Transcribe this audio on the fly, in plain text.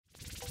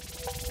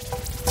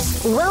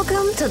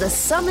Welcome to the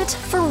Summit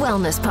for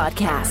Wellness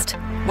podcast,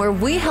 where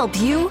we help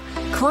you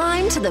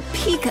climb to the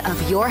peak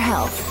of your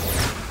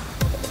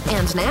health.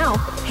 And now,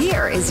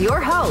 here is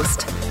your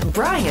host,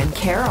 Brian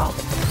Carroll.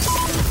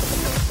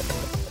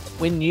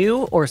 When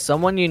you or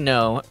someone you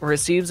know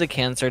receives a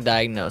cancer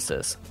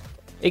diagnosis,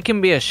 it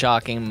can be a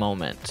shocking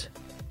moment.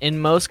 In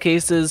most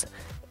cases,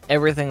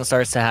 everything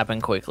starts to happen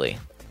quickly.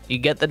 You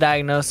get the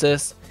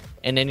diagnosis,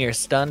 and in your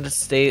stunned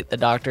state, the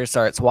doctor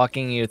starts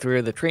walking you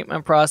through the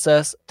treatment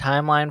process,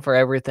 timeline for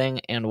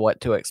everything, and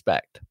what to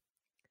expect.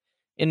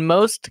 In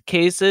most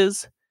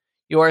cases,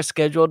 you are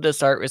scheduled to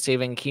start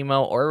receiving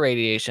chemo or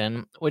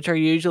radiation, which are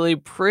usually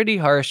pretty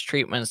harsh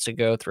treatments to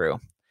go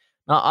through.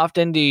 Not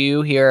often do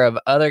you hear of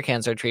other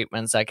cancer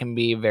treatments that can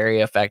be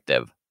very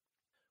effective.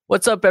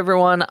 What's up,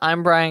 everyone?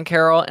 I'm Brian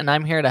Carroll, and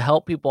I'm here to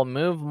help people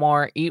move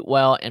more, eat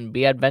well, and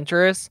be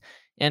adventurous.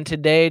 And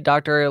today,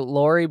 Dr.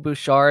 Lori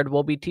Bouchard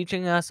will be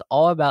teaching us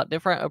all about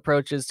different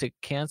approaches to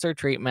cancer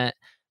treatment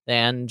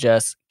than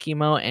just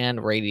chemo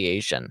and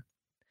radiation.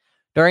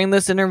 During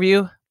this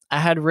interview, I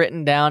had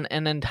written down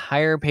an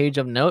entire page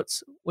of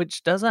notes,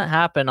 which doesn't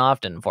happen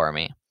often for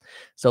me.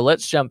 So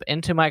let's jump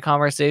into my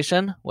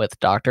conversation with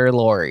Dr.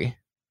 Lori.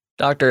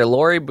 Dr.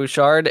 Lori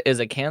Bouchard is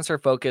a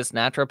cancer-focused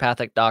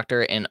naturopathic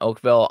doctor in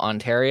Oakville,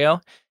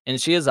 Ontario, and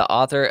she is the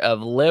author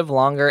of Live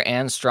Longer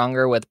and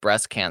Stronger with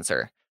Breast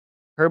Cancer.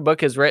 Her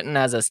book is written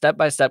as a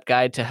step-by-step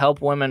guide to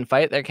help women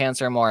fight their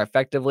cancer more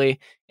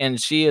effectively,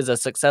 and she is a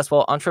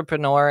successful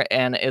entrepreneur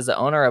and is the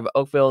owner of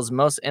Oakville's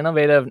most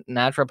innovative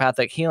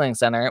naturopathic healing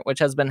center, which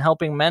has been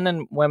helping men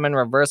and women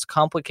reverse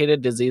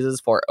complicated diseases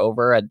for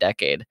over a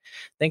decade.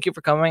 Thank you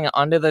for coming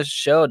onto the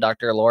show,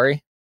 Dr.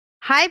 Lori.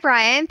 Hi,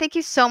 Brian. Thank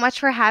you so much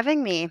for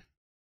having me.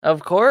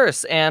 Of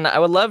course, and I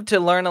would love to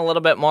learn a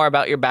little bit more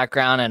about your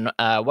background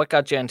and what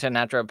got you into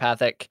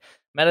naturopathic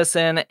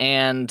medicine,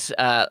 and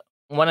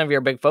one of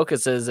your big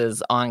focuses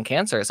is on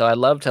cancer. So I'd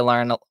love to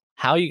learn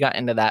how you got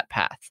into that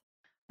path.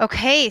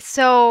 Okay,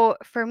 so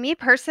for me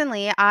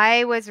personally,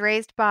 I was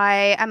raised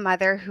by a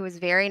mother who was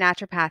very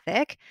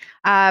naturopathic.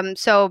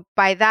 So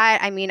by that,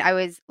 I mean, I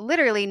was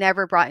literally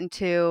never brought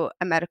into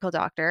a medical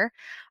doctor.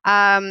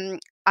 I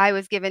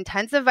was given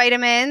tons of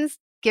vitamins,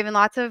 given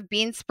lots of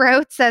bean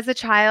sprouts as a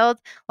child,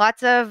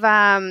 lots of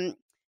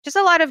just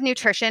a lot of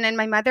nutrition. And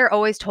my mother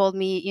always told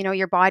me, you know,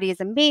 your body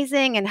is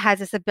amazing and has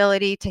this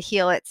ability to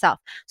heal itself.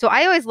 So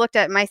I always looked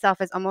at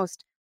myself as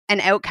almost an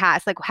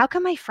outcast. Like, how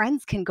come my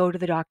friends can go to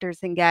the doctors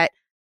and get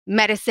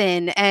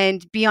medicine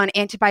and be on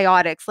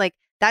antibiotics? Like,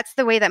 that's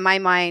the way that my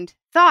mind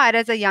thought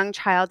as a young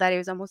child, that it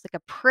was almost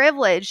like a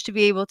privilege to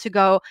be able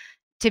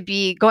to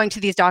be going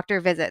to these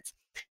doctor visits.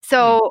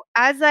 So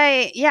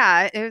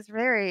it was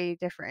very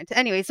different.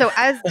 Anyway, so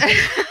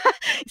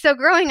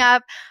growing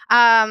up,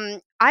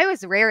 I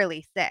was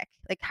rarely sick,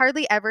 like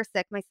hardly ever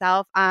sick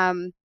myself.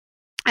 And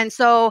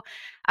so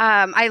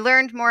I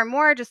learned more and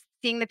more just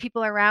seeing the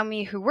people around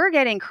me who were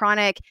getting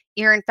chronic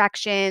ear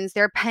infections,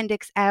 their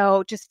appendix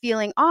out, just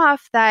feeling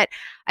off, that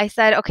I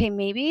said, okay,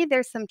 maybe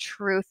there's some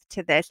truth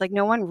to this. Like,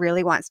 no one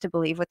really wants to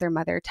believe what their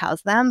mother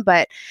tells them.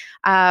 But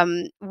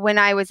when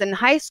I was in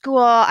high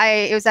school,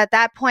 it was at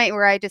that point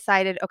where I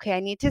decided, okay, I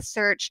need to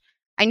search.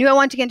 I knew I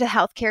wanted to get into the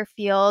healthcare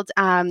field,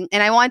 and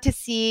I wanted to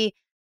see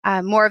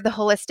more of the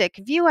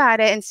holistic view at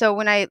it. And so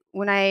when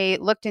I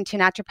looked into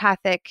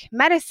naturopathic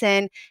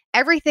medicine,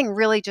 everything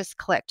really just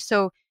clicked.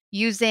 So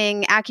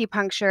using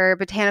acupuncture,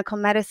 botanical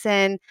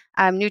medicine,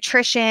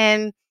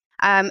 nutrition,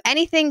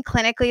 anything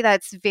clinically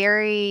that's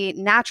very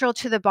natural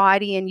to the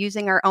body and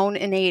using our own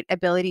innate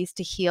abilities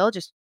to heal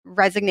just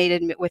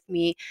resonated with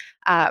me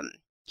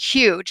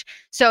huge.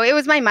 So it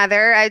was my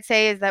mother, I'd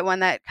say, is that one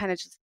that kind of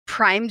just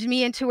primed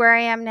me into where I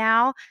am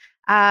now.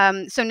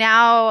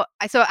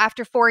 So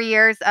after 4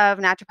 years of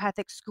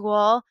naturopathic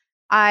school,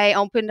 I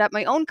opened up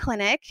my own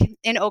clinic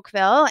in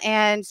Oakville.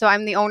 And so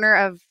I'm the owner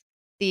of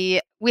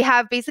we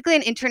have basically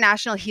an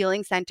international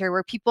healing center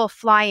where people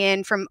fly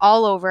in from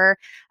all over,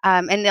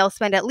 and they'll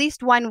spend at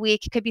least 1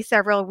 week, could be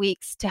several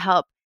weeks, to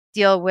help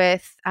deal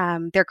with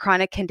their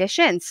chronic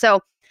conditions. So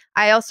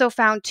I also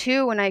found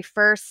too, when I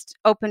first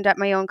opened up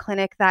my own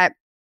clinic, that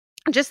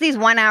just these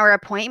 1-hour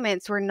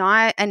appointments were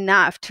not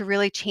enough to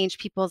really change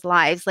people's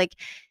lives. Like,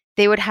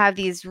 they would have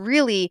these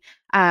really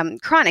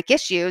chronic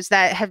issues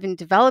that have been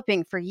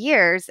developing for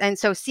years. And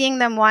so seeing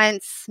them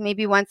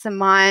maybe once a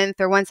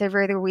month or once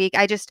every other week,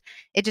 it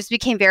just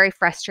became very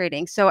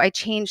frustrating. So I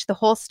changed the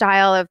whole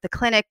style of the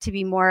clinic to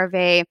be more of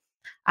a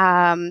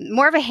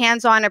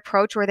hands-on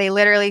approach, where they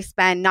literally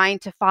spend 9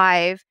 to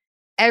 5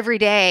 every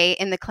day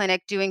in the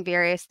clinic doing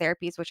various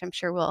therapies, which I'm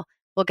sure we'll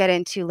get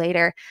into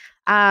later.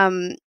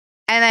 And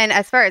then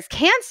as far as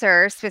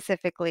cancer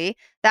specifically,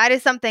 that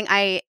is something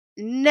I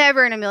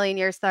never in a million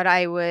years thought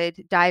I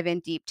would dive in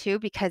deep to,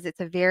 because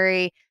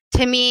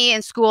to me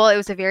in school, it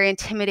was a very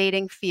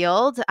intimidating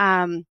field.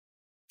 I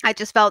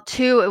just felt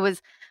too, it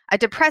was a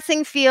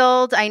depressing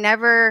field. I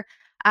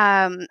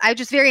was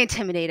just very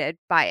intimidated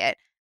by it.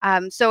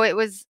 So it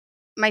was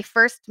my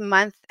first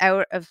month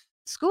out of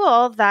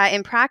school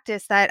in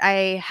practice that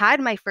I had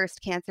my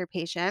first cancer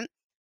patient.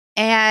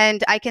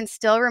 And I can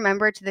still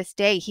remember to this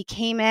day, he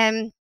came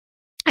in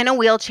a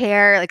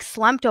wheelchair, like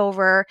slumped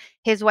over.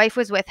 His wife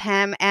was with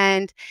him,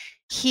 and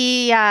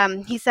he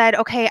said,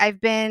 "Okay, I've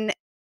done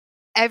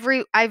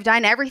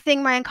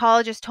everything my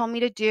oncologist told me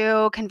to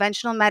do,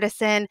 conventional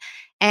medicine,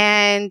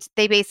 and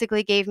they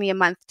basically gave me a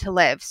month to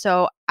live.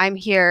 So I'm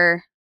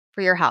here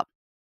for your help."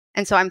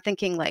 And so I'm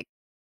thinking, like,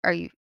 are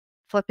you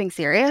flipping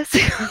serious?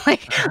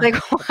 like,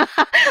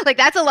 like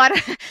that's a lot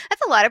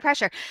of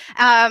pressure.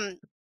 Um,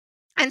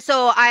 and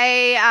so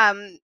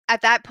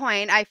at that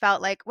point, I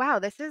felt like, wow,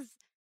 this is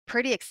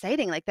pretty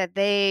exciting. Like that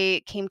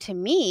they came to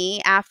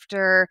me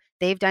after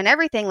they've done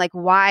everything. Like,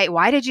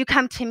 why did you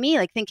come to me?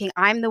 Like thinking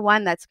I'm the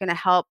one that's going to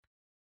help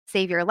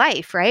save your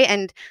life, right?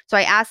 And so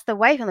I asked the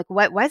wife, I'm like,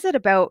 what was it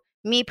about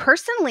me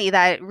personally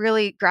that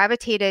really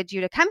gravitated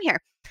you to come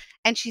here?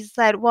 And she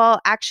said, well,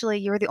 actually,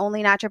 you were the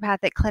only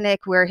naturopathic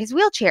clinic where his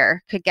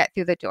wheelchair could get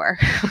through the door.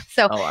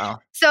 so, Oh, wow.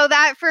 so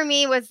that for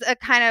me was a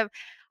kind of,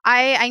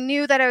 I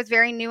knew that I was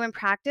very new in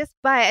practice,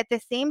 but at the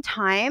same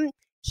time,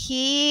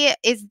 he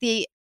is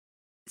the,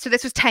 so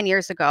this was 10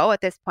 years ago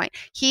at this point.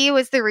 He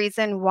was the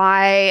reason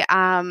why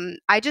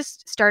I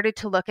just started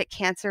to look at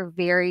cancer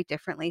very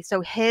differently.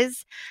 So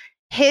his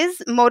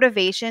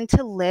motivation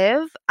to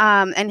live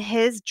and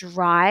his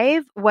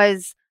drive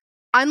was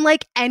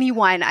unlike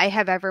anyone I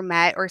have ever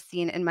met or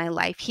seen in my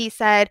life. He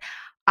said,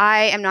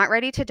 I am not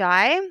ready to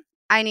die.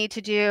 I need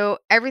to do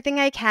everything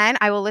I can.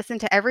 I will listen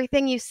to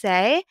everything you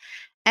say.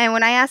 And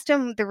when I asked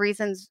him the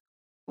reasons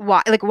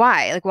why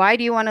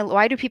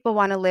do people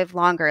want to live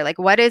longer? Like,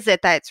 what is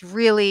it that's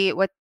really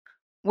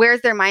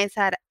where's their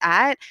mindset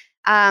at?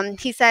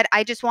 He said,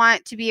 I just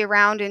want to be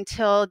around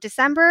until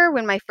December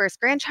when my first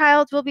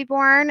grandchild will be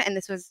born. And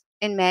this was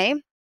in May.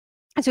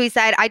 And so he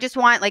said, I just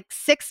want like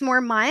 6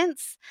 more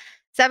months,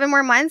 7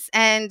 more months,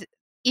 and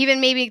even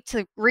maybe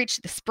to reach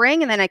the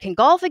spring and then I can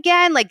golf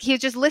again. Like he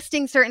was just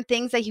listing certain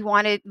things that he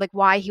wanted, like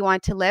why he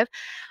wanted to live.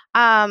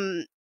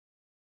 Um,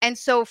 and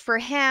so for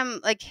him,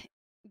 like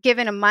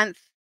given a month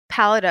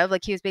palliative,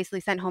 like he was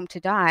basically sent home to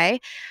die,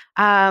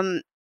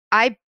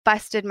 I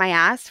busted my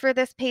ass for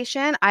this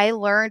patient. I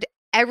learned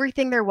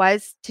everything there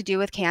was to do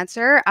with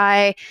cancer.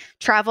 I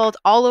traveled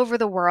all over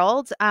the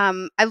world.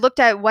 I looked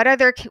at what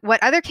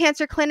other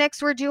cancer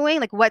clinics were doing,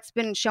 like what's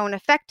been shown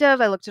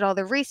effective. I looked at all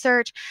the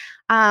research.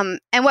 And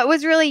what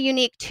was really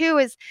unique too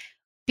is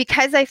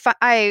because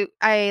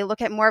I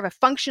look at more of a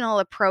functional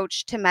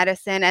approach to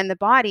medicine and the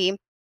body,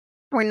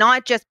 we're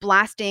not just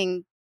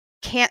blasting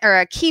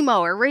chemo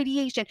or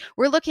radiation.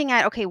 We're looking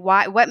at, okay,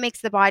 what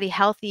makes the body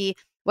healthy?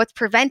 What's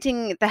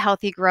preventing the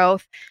healthy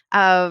growth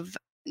of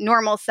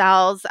normal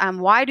cells?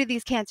 Why do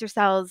these cancer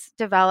cells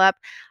develop?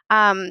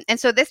 And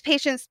so this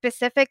patient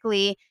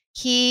specifically,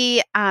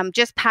 he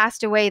just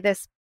passed away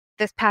this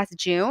past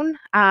June.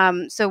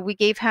 So we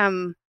gave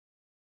him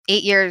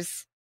 8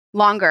 years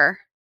longer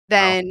Wow.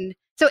 than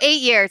so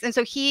 8 years. And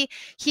so he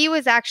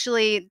was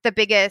actually the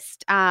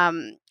biggest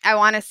I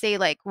want to say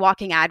like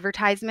walking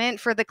advertisement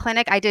for the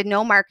clinic. I did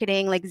no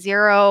marketing, like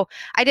zero.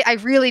 I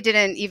really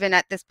didn't even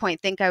at this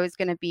point think I was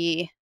going to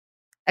be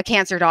a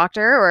cancer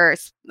doctor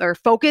or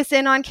focus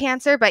in on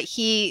cancer, but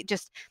he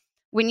just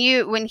when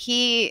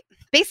he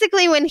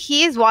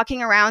is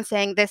walking around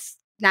saying this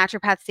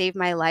naturopath saved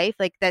my life,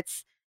 like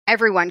that's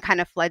everyone kind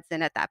of floods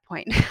in at that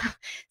point.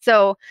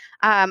 So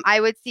I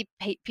would see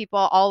people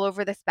all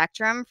over the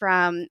spectrum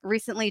from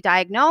recently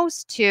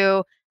diagnosed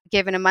to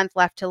given a month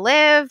left to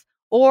live,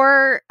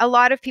 or a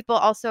lot of people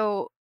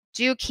also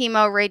do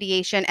chemo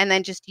radiation and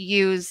then just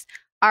use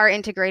our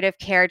integrative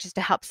care just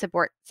to help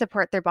support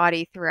their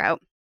body throughout.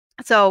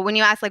 So when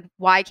you ask like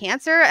why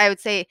cancer, I would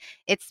say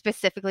it's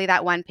specifically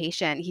that one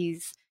patient. He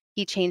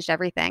changed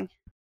everything.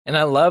 And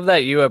I love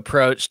that you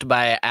approached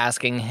by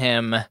asking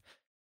him,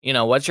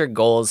 what's your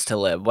goals to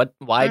live?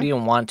 Why do you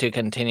want to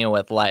continue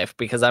with life?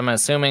 Because I'm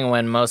assuming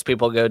when most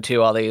people go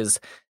to all these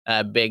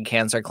big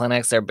cancer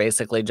clinics, they're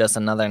basically just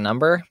another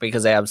number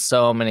because they have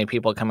so many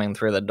people coming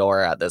through the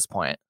door at this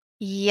point.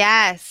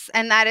 Yes,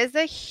 and that is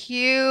a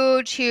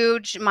huge,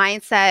 huge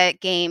mindset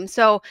game.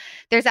 So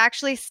there's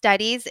actually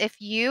studies. If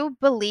you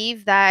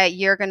believe that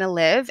you're going to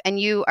live and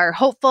you are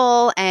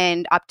hopeful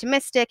and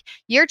optimistic,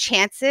 your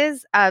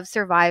chances of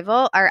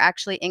survival are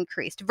actually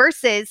increased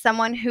versus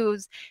someone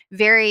who's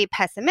very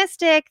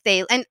pessimistic.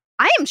 And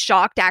I am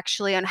shocked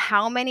actually on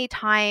how many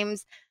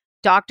times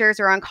doctors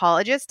or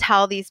oncologists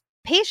tell these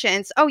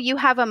patients, "Oh, you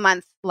have a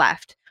month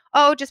left.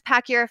 Oh, just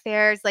pack your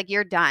affairs, like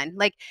you're done."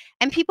 Like,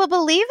 and people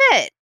believe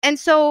it. And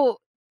so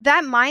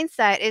that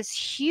mindset is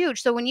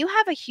huge. So when you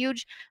have a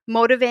huge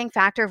motivating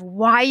factor of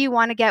why you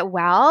want to get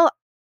well,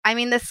 I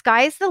mean, the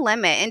sky's the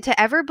limit. And to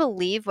ever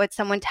believe what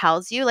someone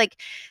tells you,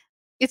 like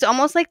it's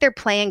almost like they're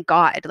playing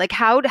God. Like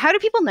how do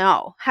people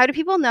know? How do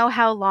people know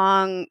how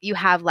long you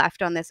have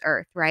left on this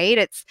earth, right?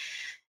 It's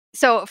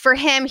so for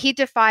him, he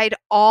defied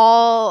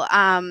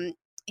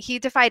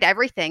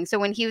everything. So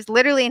when he was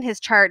literally in his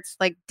charts,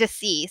 like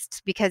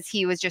deceased because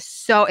he was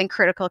just so in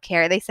critical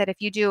care, they said, if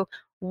you do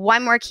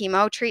one more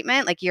chemo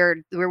treatment, like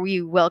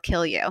we will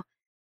kill you.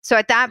 So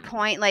at that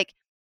point, like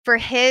for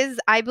his,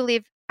 I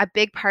believe a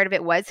big part of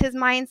it was his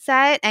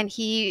mindset. And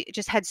he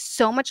just had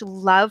so much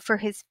love for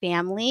his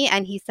family.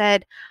 And he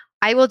said,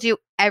 I will do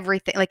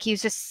everything. Like he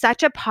was just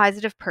such a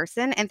positive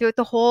person. And throughout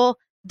the whole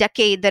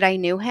decade that I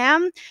knew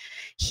him,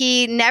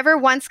 he never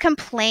once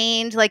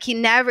complained. Like he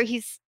never,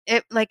 he's,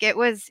 it like it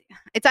was,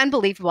 it's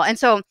unbelievable. And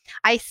so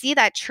I see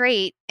that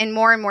trait in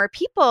more and more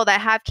people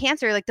that have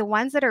cancer, like the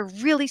ones that are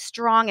really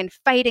strong and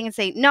fighting and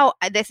say, no,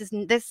 this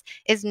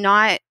is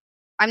not,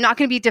 I'm not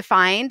going to be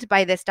defined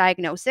by this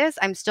diagnosis.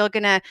 I'm still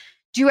going to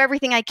do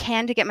everything I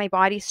can to get my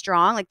body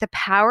strong. Like the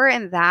power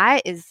in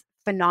that is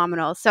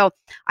phenomenal. So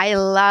I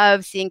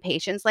love seeing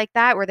patients like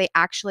that where they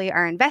actually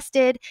are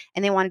invested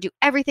and they want to do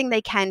everything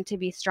they can to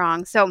be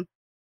strong. So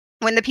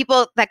when the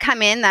people that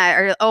come in that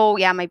are, oh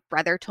yeah, my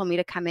brother told me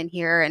to come in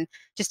here and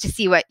just to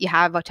see what you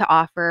have to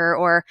offer,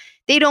 or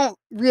they don't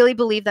really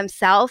believe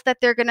themselves that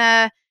they're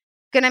gonna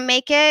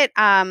make it,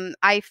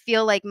 I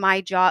feel like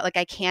my job, like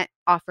I can't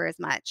offer as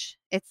much.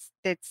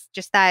 It's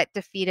just that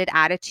defeated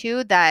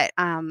attitude that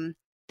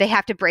they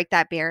have to break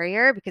that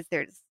barrier, because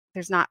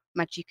there's not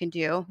much you can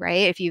do,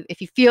 right? If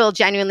you feel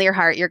genuinely your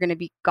heart you're going to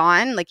be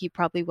gone, like you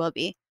probably will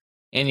be.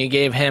 And you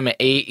gave him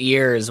 8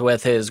 years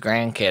with his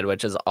grandkid,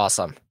 which is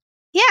awesome.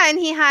 Yeah, and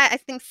he had, I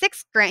think,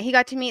 he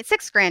got to meet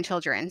 6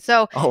 grandchildren.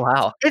 So Oh,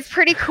 wow. it's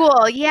pretty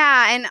cool.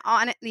 Yeah,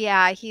 and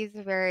yeah, he's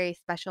a very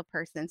special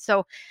person.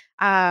 So,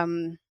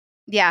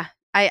 yeah,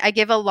 I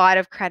give a lot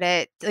of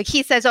credit. Like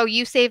he says, "Oh,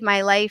 you saved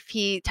my life."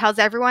 He tells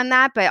everyone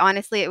that, but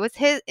honestly, it was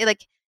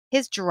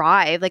his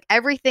drive. Like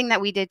everything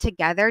that we did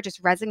together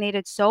just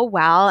resonated so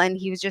well, and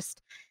he was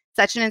just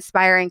such an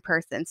inspiring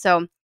person.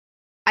 So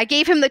I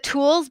gave him the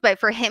tools, but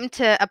for him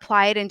to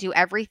apply it and do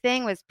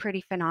everything was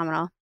pretty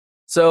phenomenal.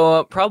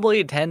 So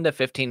probably 10 to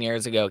 15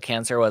 years ago,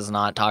 cancer was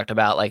not talked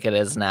about like it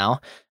is now.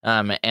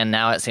 And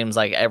now it seems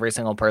like every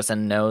single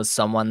person knows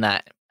someone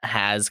that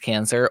has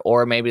cancer,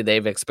 or maybe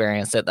they've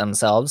experienced it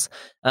themselves.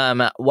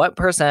 What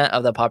percent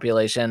of the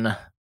population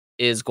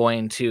is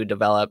going to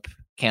develop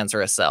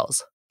cancerous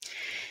cells?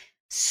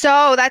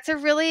 So that's a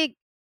really,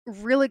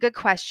 really good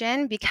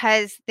question,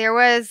 because there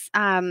was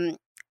a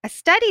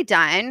study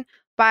done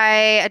by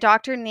a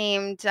doctor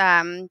named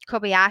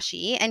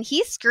Kobayashi, and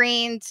he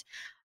screened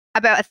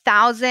about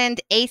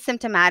 1,000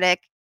 asymptomatic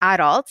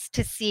adults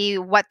to see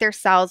what their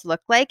cells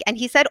look like. And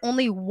he said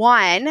only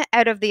one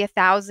out of the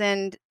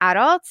 1,000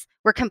 adults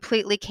were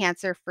completely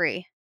cancer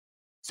free.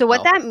 So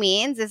what Wow. that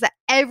means is that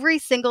every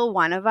single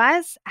one of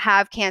us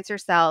have cancer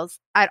cells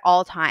at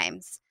all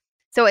times.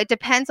 So it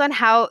depends on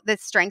how the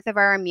strength of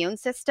our immune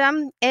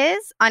system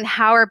is, on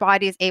how our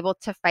body is able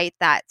to fight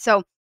that.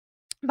 So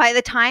by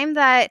the time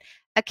that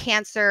a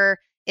cancer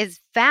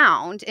is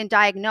found and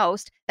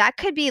diagnosed, that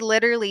could be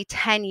literally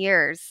 10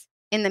 years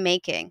in the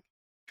making.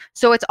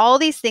 So it's all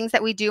these things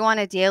that we do on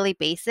a daily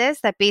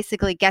basis that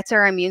basically gets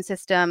our immune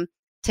system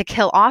to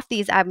kill off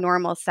these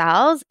abnormal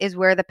cells is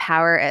where the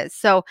power is.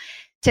 So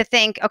to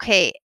think,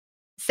 okay,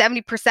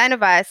 70%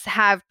 of us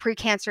have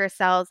precancerous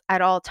cells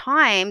at all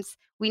times,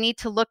 we need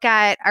to look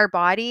at our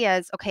body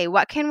as, okay,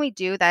 what can we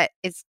do that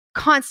is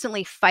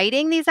constantly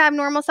fighting these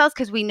abnormal cells,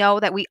 because we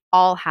know that we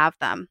all have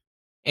them.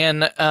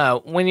 And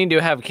when you do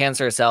have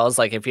cancer cells,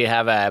 like if you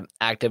have an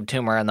active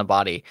tumor in the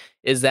body,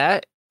 is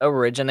that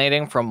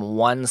originating from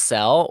one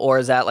cell, or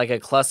is that like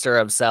a cluster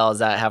of cells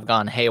that have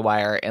gone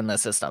haywire in the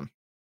system?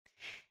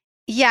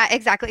 Yeah,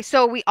 exactly.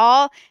 So we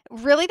all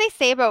really, they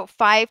say about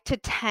 5 to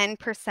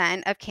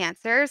 10% of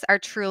cancers are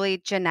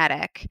truly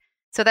genetic.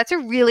 So that's a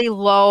really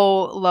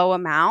low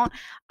amount.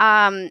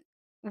 Um,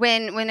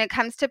 when it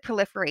comes to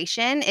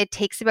proliferation, it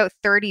takes about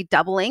 30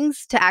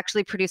 doublings to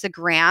actually produce a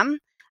gram,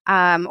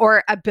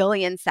 or a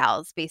billion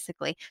cells,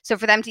 basically. So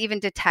for them to even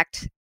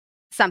detect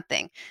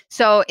something.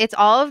 So it's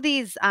all of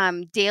these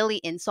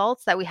daily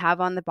insults that we have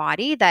on the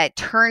body that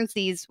turns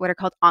these what are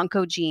called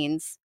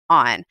oncogenes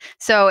on.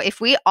 So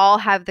if we all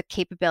have the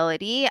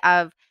capability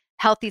of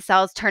healthy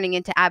cells turning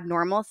into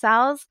abnormal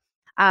cells,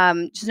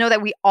 just know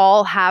that we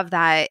all have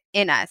that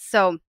in us.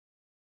 So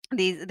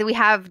we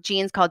have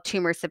genes called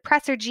tumor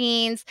suppressor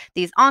genes,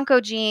 these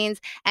oncogenes,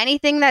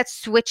 anything that's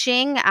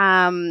switching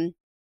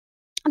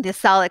the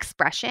cell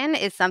expression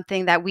is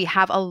something that we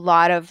have a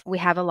lot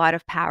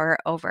of power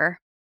over.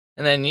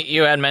 And then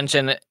you had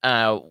mentioned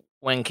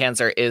when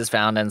cancer is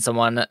found in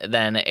someone,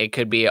 then it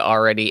could be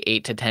already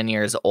 8 to 10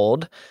 years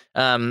old.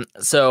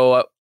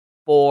 So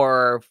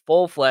for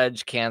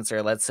full-fledged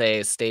cancer, let's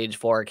say stage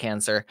 4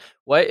 cancer,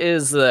 what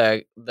is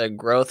the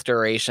growth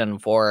duration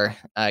for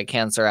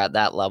cancer at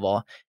that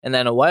level? And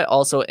then what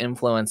also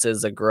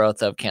influences the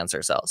growth of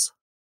cancer cells?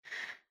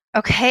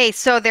 Okay,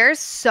 so there's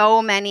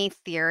so many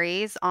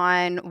theories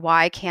on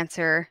why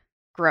cancer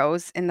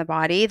grows in the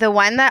body. The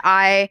one that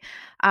I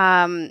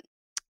um,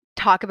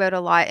 talk about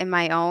a lot in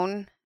my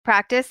own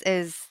practice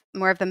is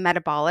more of the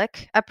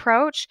metabolic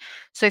approach.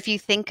 So if you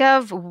think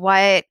of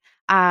what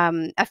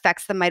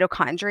affects the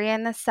mitochondria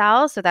in the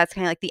cell, so that's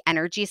kind of like the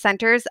energy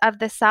centers of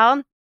the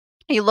cell.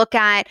 You look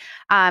at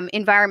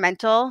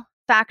environmental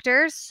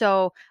factors,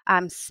 so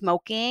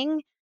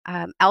smoking,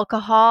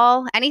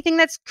 alcohol, anything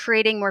that's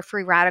creating more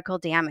free radical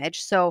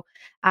damage. So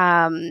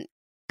um,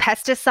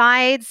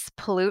 pesticides,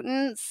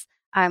 pollutants,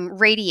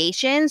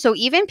 radiation. So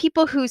even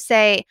people who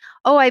say,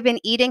 oh, I've been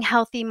eating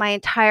healthy my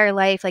entire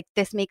life, like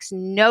this makes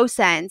no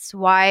sense.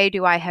 Why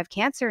do I have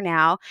cancer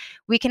now?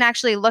 We can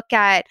actually look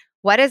at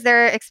what is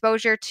their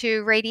exposure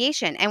to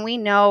radiation. And we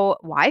know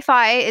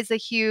Wi-Fi is a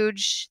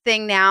huge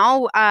thing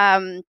now.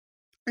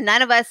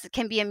 None of us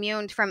can be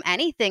immune from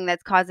anything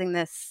that's causing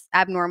this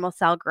abnormal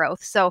cell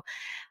growth. So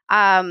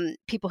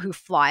people who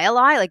fly a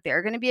lot, like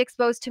they're going to be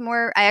exposed to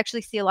more. I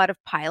actually see a lot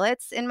of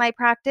pilots in my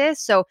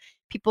practice. So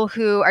people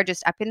who are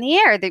just up in the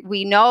air, that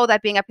we know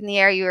that being up in the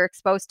air, you're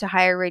exposed to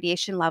higher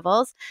radiation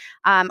levels.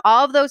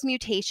 All of those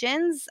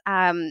mutations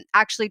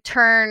actually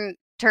turn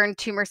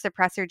tumor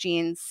suppressor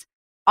genes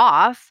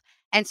off.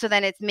 And so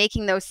then it's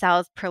making those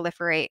cells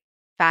proliferate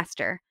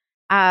faster.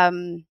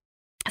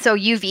 So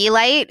UV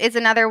light is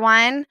another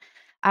one.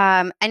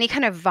 Any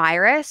kind of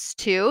virus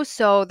too.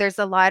 So there's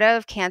a lot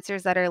of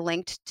cancers that are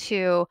linked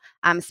to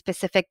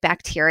specific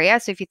bacteria.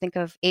 So if you think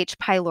of H.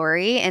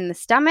 pylori in the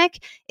stomach,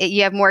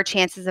 you have more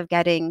chances of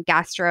getting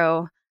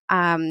gastric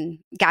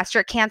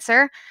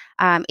cancer,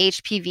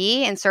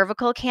 HPV and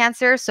cervical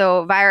cancer.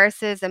 So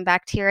viruses and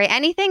bacteria,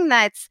 anything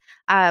that's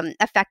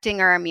affecting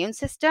our immune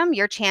system,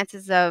 your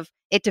chances of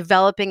it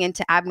developing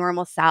into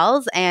abnormal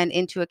cells and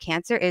into a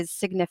cancer is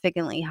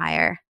significantly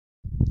higher.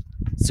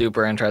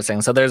 Super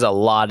interesting. So there's a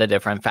lot of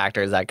different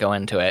factors that go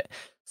into it.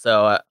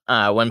 So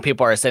when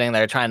people are sitting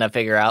there trying to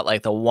figure out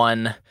like the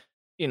one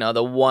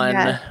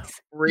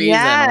Yes. reason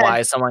Yes.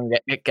 why someone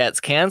gets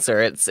cancer,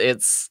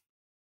 it's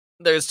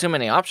there's too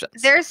many options.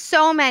 There's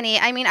so many.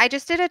 I mean, I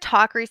just did a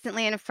talk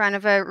recently in front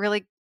of a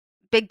really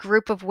big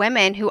group of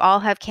women who all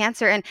have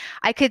cancer, and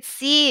I could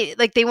see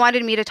like they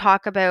wanted me to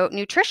talk about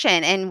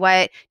nutrition and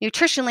what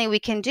nutritionally we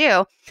can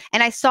do.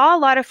 And I saw a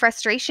lot of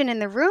frustration in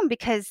the room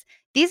because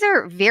these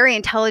are very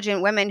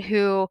intelligent women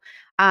who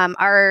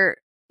are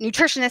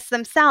nutritionists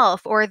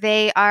themselves, or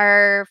they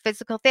are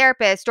physical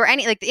therapists, or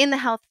any like in the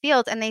health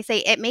field, and they say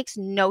it makes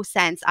no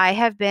sense. I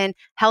have been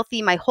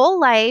healthy my whole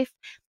life,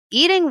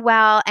 eating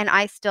well, and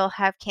I still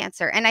have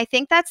cancer. And I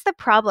think that's the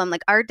problem.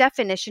 Like our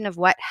definition of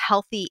what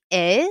healthy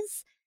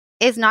is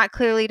not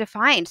clearly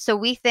defined. So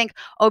we think,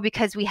 oh,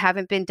 because we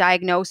haven't been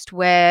diagnosed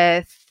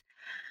with,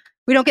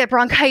 we don't get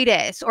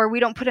bronchitis, or we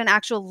don't put an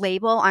actual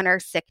label on our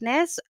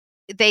sickness,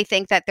 they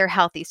think that they're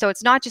healthy. So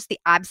it's not just the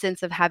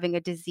absence of having a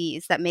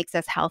disease that makes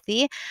us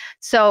healthy.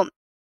 So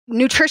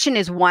nutrition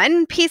is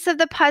one piece of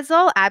the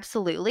puzzle,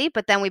 absolutely.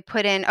 But then we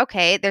put in,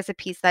 okay, there's a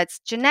piece that's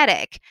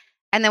genetic.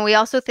 And then we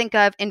also think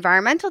of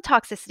environmental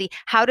toxicity.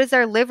 How does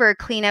our liver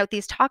clean out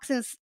these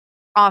toxins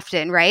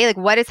often, right? Like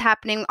what is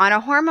happening on a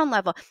hormone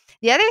level?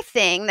 The other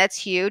thing that's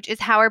huge is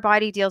how our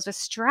body deals with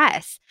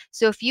stress.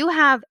 So if you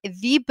have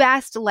the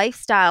best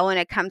lifestyle when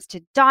it comes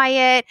to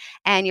diet,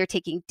 and you're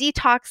taking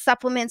detox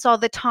supplements all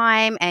the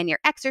time, and you're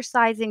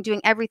exercising,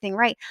 doing everything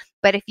right,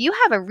 but if you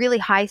have a really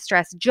high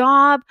stress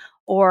job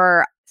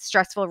or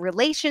stressful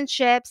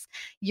relationships,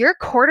 your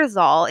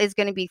cortisol is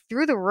going to be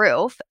through the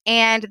roof,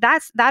 and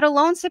that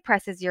alone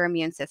suppresses your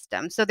immune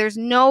system. So there's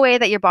no way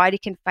that your body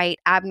can fight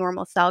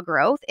abnormal cell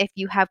growth if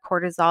you have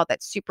cortisol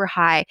that's super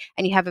high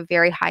and you have a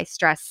very high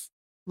stress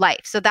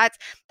life. So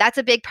that's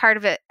a big part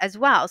of it as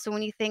well. So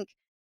when you think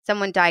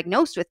someone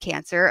diagnosed with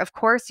cancer, of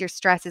course your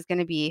stress is going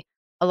to be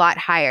a lot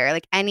higher.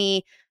 Like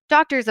any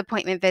doctor's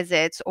appointment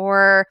visits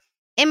or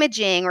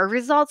imaging or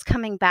results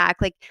coming back,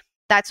 like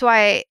that's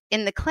why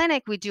in the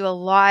clinic we do a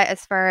lot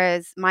as far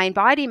as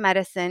mind-body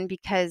medicine,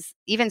 because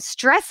even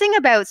stressing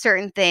about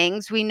certain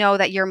things, we know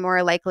that you're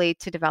more likely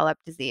to develop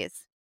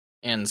disease.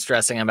 And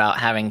stressing about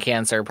having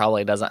cancer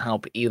probably doesn't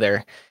help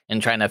either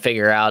in trying to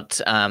figure out,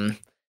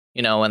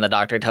 when the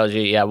doctor tells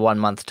you you have 1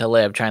 month to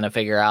live, trying to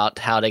figure out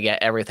how to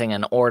get everything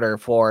in order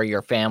for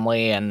your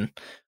family and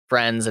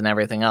friends and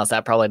everything else.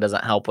 That probably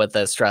doesn't help with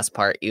the stress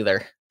part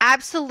either.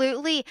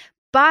 Absolutely.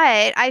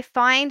 But I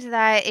find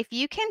that if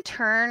you can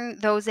turn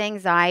those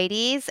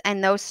anxieties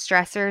and those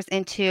stressors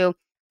into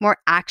more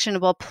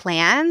actionable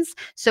plans.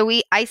 So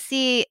I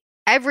see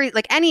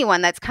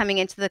anyone that's coming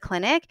into the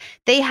clinic,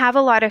 they have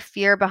a lot of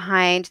fear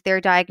behind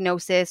their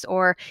diagnosis,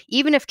 or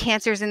even if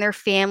cancer's in their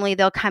family,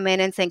 they'll come in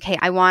and say, "Hey,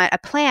 I want a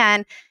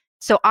plan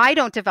so I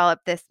don't develop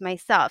this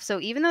myself." So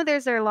even though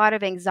there's a lot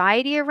of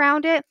anxiety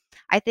around it,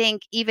 I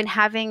think even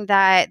having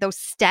those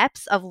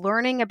steps of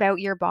learning about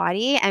your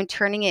body and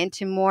turning it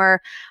into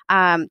more,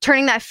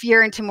 turning that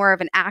fear into more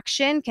of an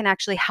action can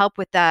actually help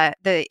with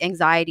the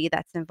anxiety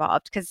that's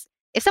involved. Because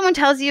if someone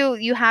tells you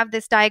you have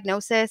this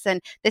diagnosis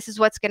and this is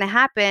what's going to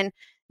happen,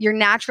 your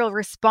natural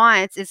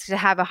response is to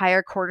have a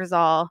higher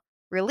cortisol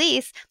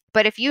release.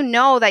 But if you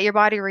know that your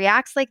body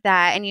reacts like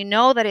that, and you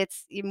know that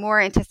it's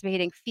more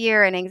anticipating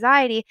fear and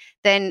anxiety,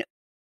 then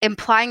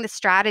implying the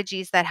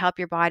strategies that help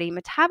your body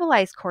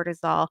metabolize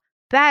cortisol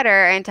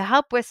better and to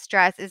help with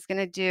stress is going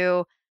to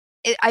do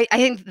it. I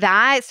think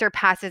that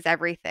surpasses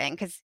everything,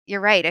 because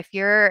you're right. If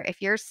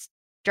you're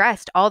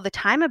stressed all the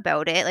time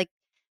about it, like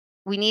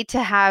we need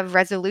to have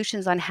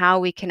resolutions on how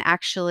we can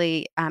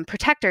actually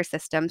protect our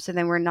system, so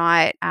then we're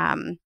not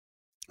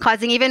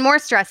causing even more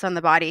stress on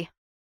the body.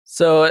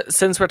 So,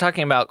 since we're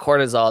talking about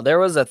cortisol, there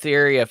was a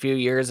theory a few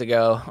years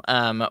ago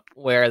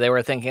where they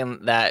were thinking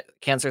that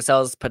cancer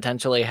cells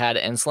potentially had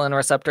insulin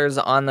receptors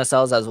on the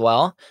cells as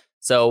well.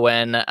 So,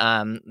 when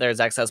there's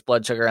excess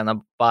blood sugar in the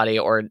body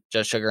or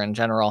just sugar in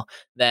general,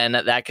 then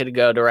that could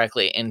go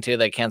directly into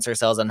the cancer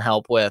cells and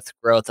help with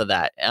growth of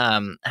that.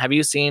 Have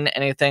you seen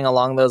anything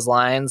along those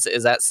lines?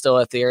 Is that still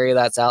a theory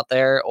that's out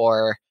there,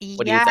 or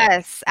what do you think?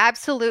 Yes,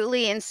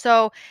 absolutely. And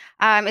so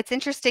it's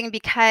interesting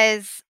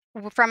because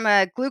from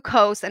a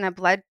glucose and a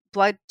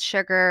blood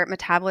sugar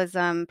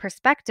metabolism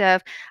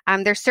perspective,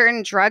 there's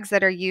certain drugs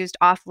that are used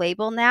off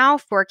label now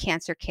for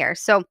cancer care.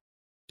 So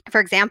for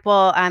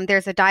example,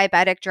 there's a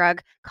diabetic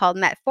drug called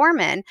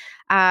metformin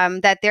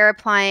that they're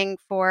applying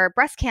for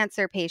breast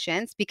cancer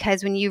patients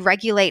because when you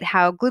regulate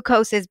how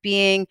glucose is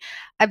being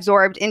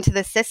absorbed into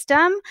the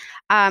system,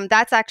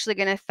 that's actually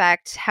going to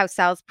affect how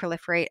cells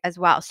proliferate as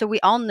well. So we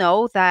all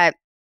know that.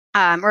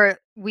 Or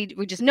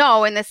we just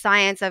know in the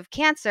science of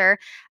cancer,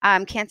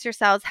 cancer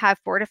cells have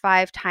 4 to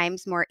 5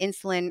 times more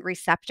insulin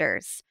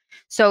receptors.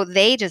 So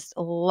they just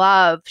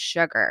love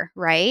sugar,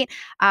 right?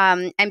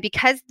 And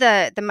because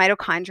the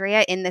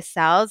mitochondria in the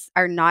cells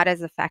are not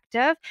as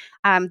effective,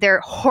 they're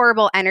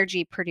horrible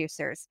energy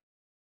producers.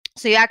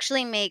 So you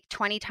actually make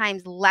 20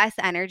 times less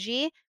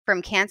energy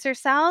from cancer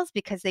cells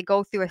because they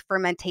go through a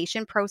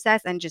fermentation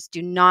process and just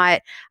do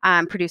not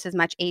produce as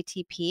much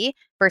ATP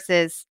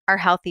versus our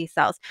healthy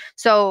cells.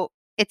 So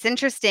it's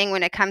interesting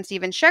when it comes to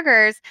even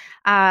sugars,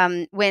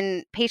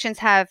 when patients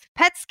have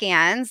PET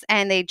scans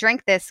and they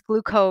drink this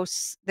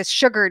glucose, this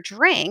sugar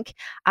drink,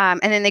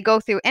 and then they go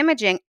through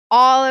imaging,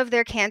 all of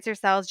their cancer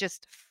cells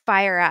just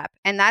fire up.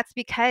 And that's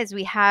because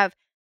we have,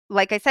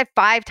 like I said,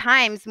 5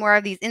 times more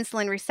of these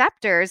insulin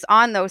receptors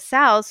on those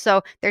cells.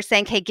 So they're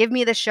saying, hey, give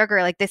me the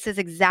sugar. Like, this is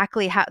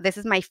exactly how, this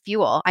is my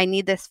fuel. I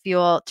need this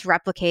fuel to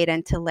replicate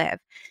and to live.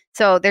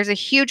 So there's a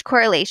huge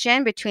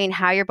correlation between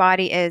how your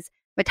body is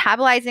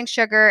metabolizing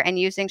sugar and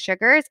using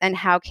sugars and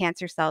how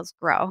cancer cells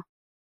grow.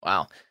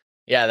 Wow.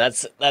 Yeah,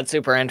 that's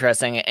super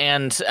interesting.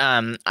 And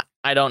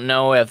I don't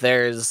know if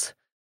there's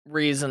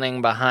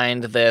reasoning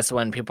behind this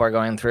when people are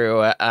going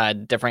through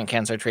different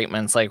cancer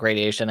treatments like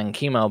radiation and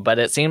chemo, but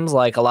it seems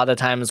like a lot of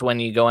times when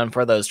you go in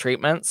for those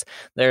treatments,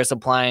 they're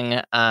supplying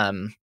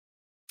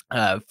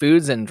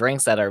foods and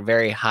drinks that are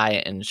very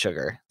high in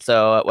sugar.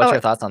 So what's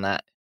your thoughts on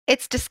that?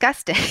 It's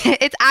disgusting.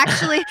 It's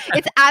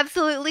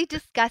absolutely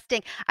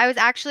disgusting. I was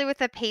actually with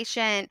a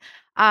patient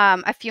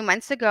a few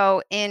months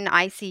ago in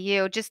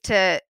ICU just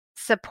to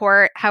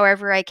support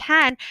however I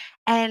can.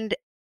 And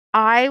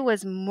I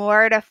was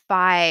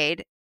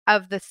mortified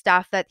of the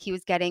stuff that he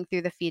was getting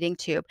through the feeding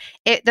tube.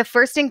 The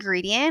first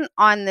ingredient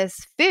on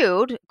this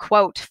food,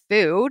 quote,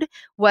 food,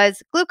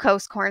 was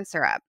glucose corn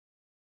syrup.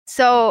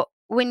 So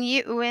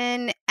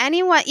when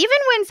anyone, even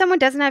when someone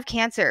doesn't have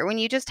cancer, when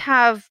you just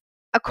have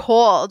a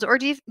cold or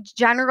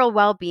general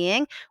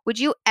well-being, would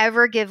you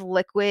ever give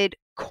liquid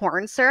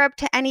corn syrup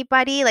to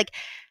anybody? Like,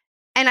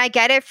 and I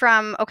get it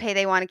from, okay,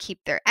 they want to keep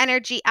their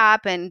energy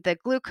up and the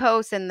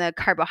glucose and the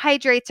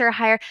carbohydrates are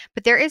higher,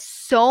 but there is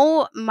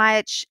so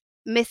much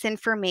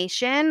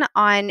misinformation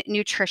on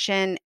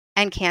nutrition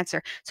and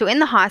cancer. So in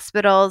the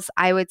hospitals,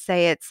 I would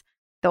say it's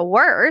the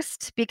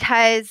worst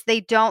because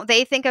they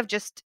think of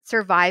just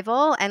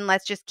survival and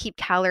let's just keep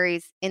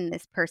calories in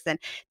this person.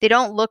 They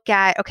don't look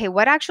at, okay,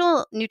 what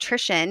actual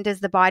nutrition does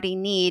the body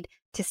need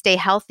to stay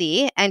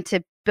healthy and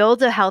to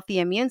build a healthy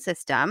immune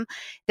system?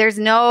 There's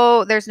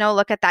no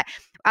look at that.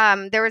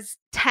 There was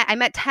 10, I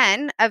met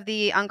 10 of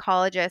the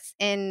oncologists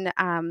in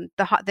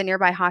the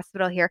nearby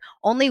hospital here.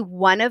 Only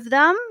one of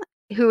them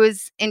who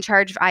is in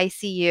charge of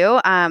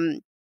ICU.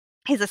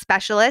 He's a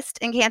specialist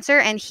in cancer,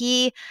 and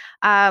he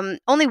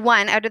only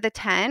one out of the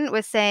 10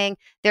 was saying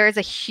there is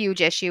a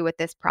huge issue with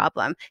this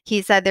problem.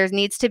 He said there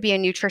needs to be a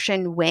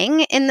nutrition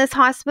wing in this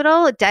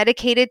hospital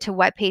dedicated to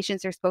what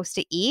patients are supposed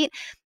to eat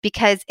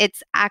because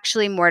it's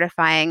actually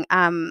mortifying.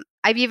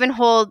 I've even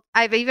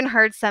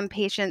heard some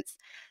patients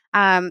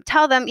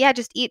tell them, yeah,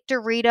 just eat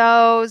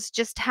Doritos,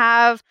 just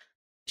have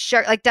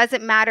sugar. Like,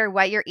 doesn't matter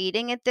what you're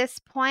eating at this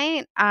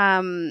point.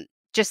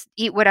 Just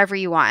eat whatever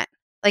you want.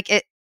 Like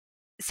it.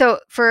 So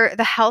for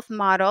the health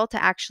model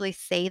to actually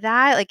say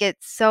that, like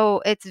it's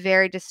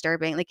very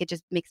disturbing. Like it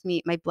just makes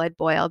my blood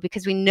boil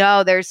because we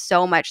know there's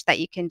so much that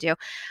you can do,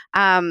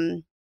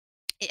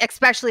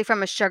 especially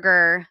from a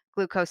sugar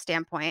glucose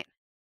standpoint.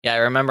 Yeah, I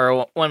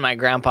remember when my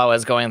grandpa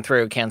was going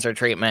through cancer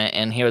treatment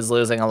and he was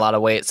losing a lot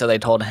of weight, so they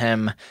told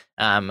him,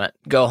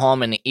 go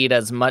home and eat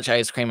as much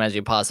ice cream as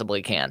you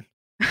possibly can.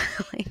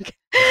 Like,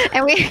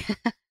 and we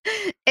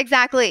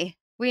exactly.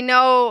 We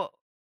know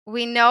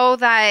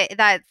that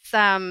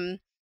that's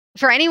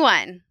for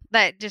anyone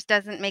that just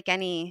doesn't make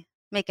any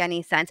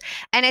sense.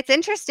 And it's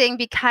interesting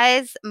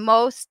because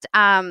most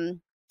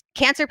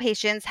cancer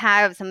patients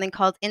have something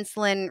called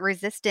insulin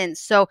resistance.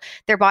 So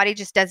their body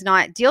just does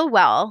not deal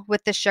well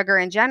with the sugar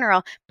in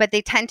general, but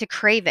they tend to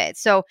crave it.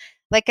 So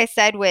like I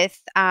said, with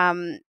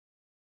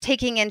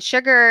taking in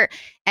sugar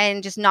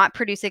and just not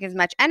producing as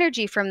much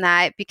energy from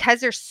that, because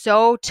they're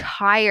so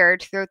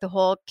tired throughout the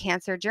whole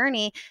cancer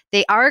journey,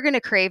 they are going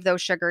to crave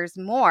those sugars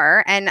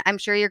more. And I'm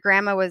sure your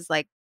grandma was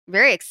like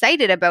very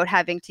excited about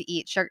having to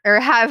eat sugar or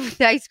have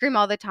the ice cream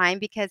all the time,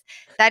 because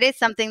that is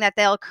something that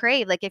they'll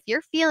crave. Like if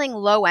you're feeling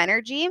low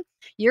energy,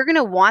 you're going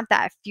to want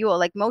that fuel.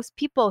 Like most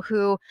people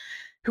who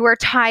are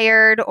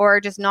tired or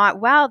just not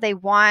well, they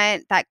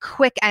want that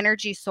quick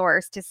energy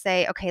source to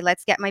say, okay,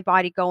 let's get my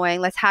body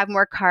going. Let's have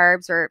more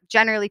carbs, or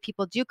generally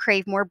people do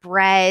crave more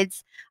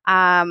breads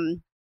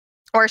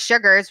or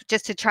sugars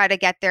just to try to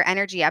get their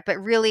energy up. But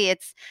really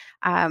it's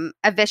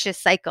a vicious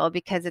cycle,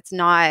 because it's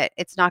not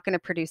going to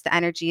produce the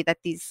energy that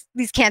these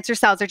cancer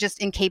cells are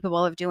just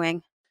incapable of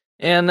doing.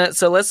 And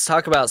so let's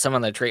talk about some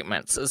of the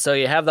treatments. So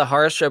you have the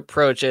harsh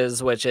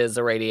approaches, which is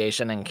the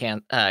radiation and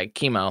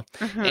chemo.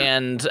 Mm-hmm.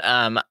 And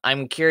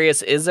I'm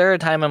curious, is there a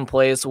time and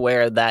place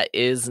where that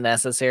is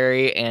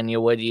necessary and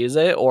you would use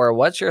it? Or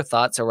what's your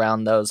thoughts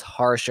around those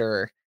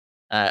harsher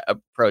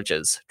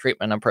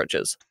treatment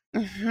approaches?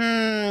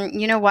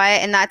 You know what?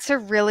 And that's a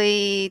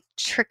really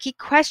tricky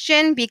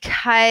question,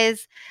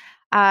 because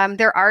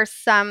there are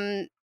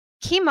some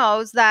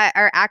chemos that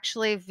are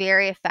actually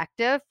very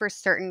effective for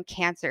certain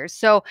cancers.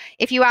 So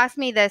if you asked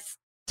me this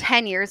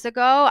 10 years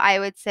ago, I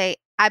would say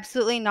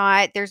absolutely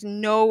not. There's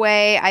no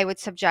way I would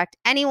subject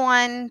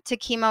anyone to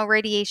chemo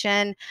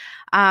radiation,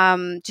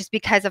 just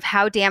because of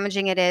how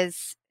damaging it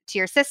is to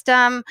your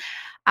system.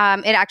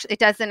 It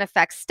doesn't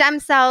affect stem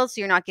cells,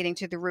 so you're not getting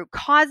to the root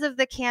cause of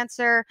the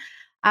cancer.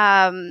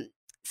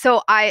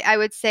 So I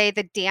would say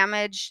the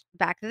damage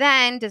back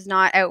then does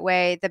not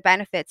outweigh the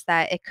benefits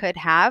that it could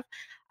have.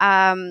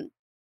 In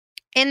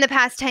the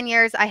past 10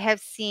 years, I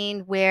have seen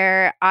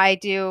where I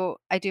do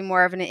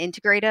more of an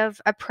integrative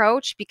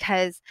approach,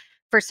 because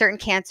for certain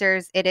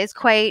cancers, it is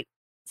quite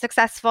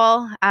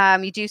successful.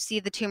 You do see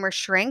the tumor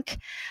shrink.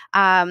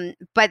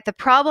 But the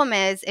problem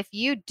is, if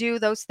you do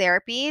those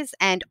therapies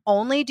and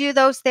only do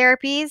those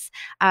therapies,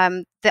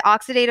 the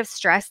oxidative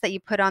stress that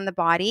you put on the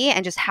body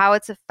and just how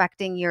it's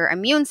affecting your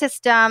immune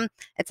system,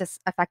 it's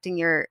affecting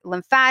your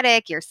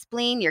lymphatic, your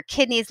spleen, your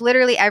kidneys,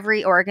 literally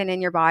every organ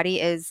in your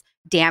body is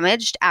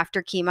damaged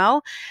after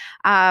chemo.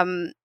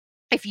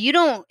 If you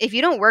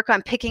don't work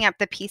on picking up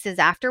the pieces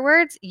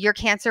afterwards, your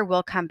cancer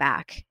will come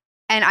back.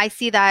 And I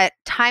see that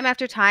time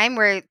after time,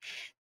 where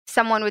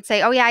someone would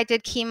say, oh yeah, I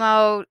did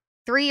chemo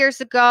 3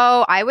 years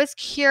ago. I was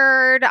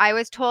cured. I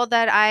was told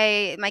that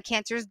my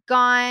cancer's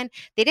gone.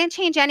 They didn't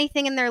change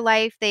anything in their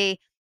life. They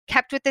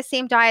kept with the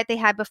same diet they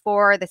had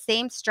before, the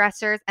same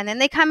stressors. And then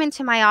they come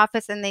into my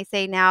office and they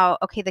say, now,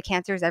 okay, the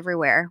cancer's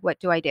everywhere. What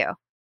do I do?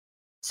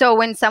 So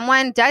when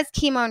someone does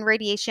chemo and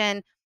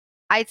radiation,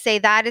 I'd say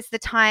that is the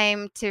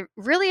time to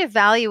really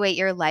evaluate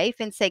your life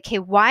and say, okay,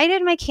 why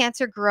did my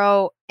cancer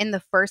grow in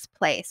the first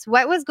place?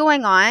 What was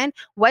going on?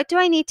 What do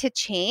I need to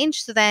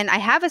change so then I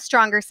have a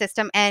stronger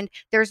system and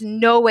there's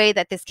no way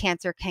that this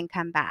cancer can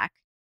come back?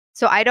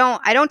 So I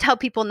don't tell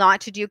people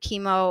not to do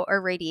chemo or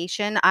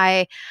radiation.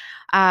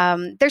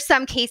 There's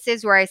some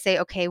cases where I say,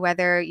 okay,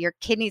 whether your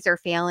kidneys are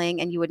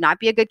failing and you would not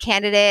be a good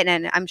candidate,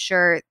 and I'm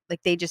sure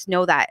like they just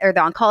know that, or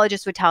the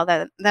oncologist would tell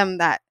them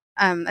that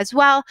as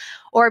well,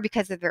 or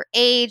because of their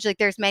age. Like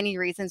there's many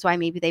reasons why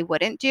maybe they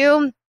wouldn't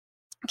do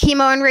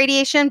chemo and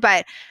radiation.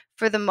 But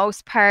for the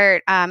most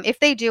part, if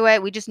they do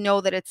it, we just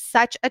know that it's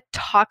such a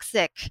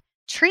toxic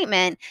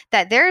treatment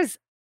that there's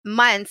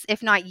months,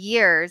 if not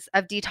years,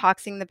 of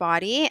detoxing the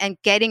body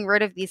and getting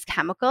rid of these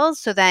chemicals,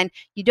 so then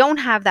you don't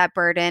have that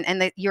burden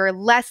and that you're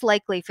less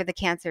likely for the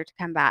cancer to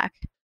come back.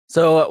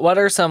 So what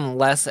are some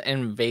less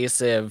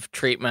invasive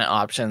treatment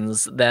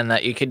options then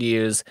that you could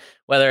use,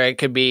 whether it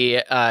could be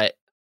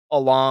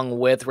along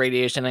with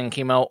radiation and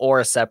chemo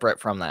or separate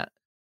from that?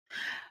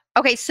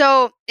 Okay,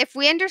 so if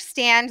we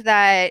understand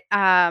that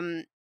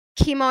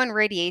chemo and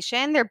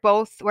radiation, they're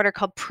both what are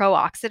called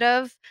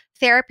pro-oxidative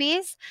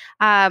therapies.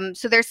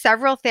 So there's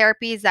several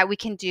therapies that we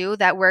can do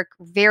that work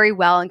very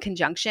well in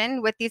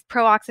conjunction with these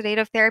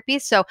pro-oxidative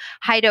therapies. So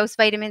high-dose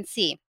vitamin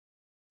C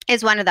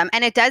is one of them.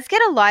 And it does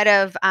get a lot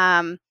of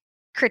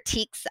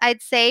critiques,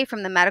 I'd say,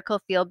 from the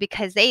medical field,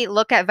 because they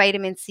look at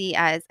vitamin C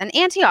as an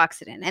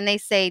antioxidant. And they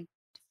say,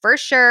 for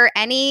sure,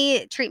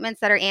 any treatments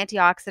that are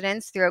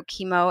antioxidants throughout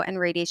chemo and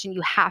radiation,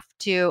 you have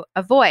to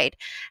avoid.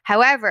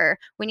 However,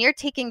 when you're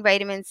taking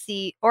vitamin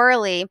C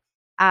orally,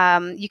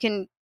 you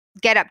can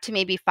get up to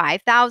maybe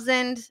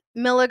 5,000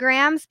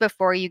 milligrams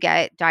before you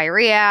get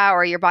diarrhea,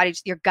 or your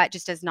gut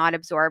just does not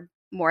absorb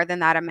more than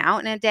that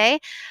amount in a day.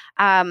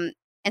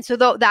 And so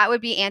that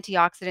would be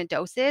antioxidant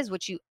doses,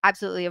 which you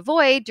absolutely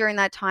avoid during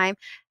that time.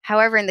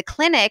 However, in the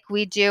clinic,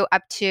 we do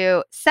up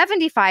to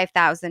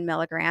 75,000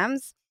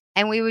 milligrams.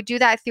 And we would do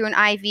that through an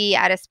IV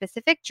at a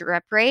specific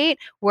drip rate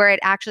where it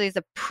actually is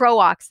a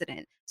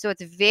pro-oxidant. So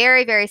it's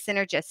very, very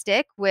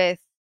synergistic with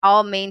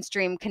all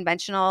mainstream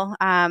conventional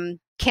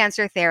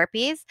cancer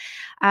therapies.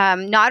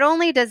 Not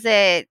only does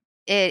it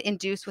it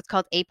induces what's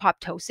called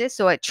apoptosis.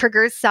 So it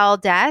triggers cell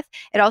death.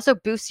 It also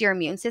boosts your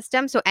immune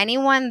system. So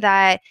anyone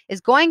that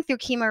is going through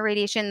chemo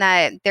radiation,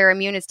 that their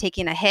immune is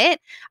taking a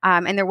hit,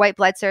 and their white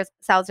blood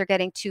cells are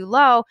getting too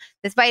low,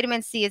 this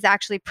vitamin C is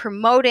actually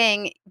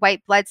promoting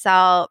white blood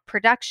cell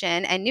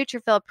production and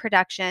neutrophil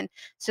production.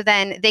 So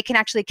then they can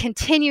actually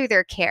continue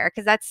their care,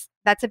 because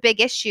that's a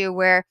big issue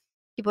where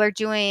people are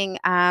doing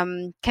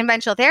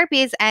conventional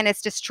therapies and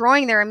it's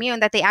destroying their immune,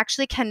 that they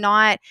actually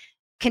cannot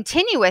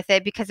continue with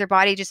it because their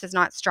body just is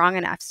not strong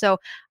enough. So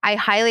I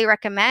highly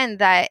recommend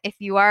that if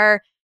you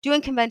are doing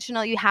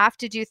conventional, you have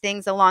to do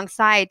things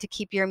alongside to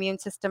keep your immune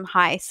system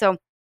high. So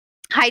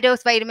high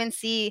dose vitamin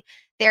C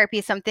therapy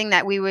is something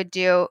that we would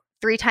do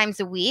 3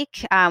 times a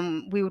week.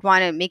 We would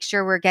want to make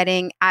sure we're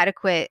getting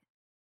adequate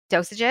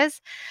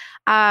dosages.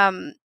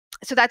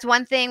 So that's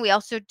one thing. We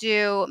also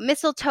do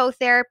mistletoe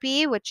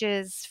therapy, which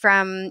is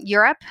from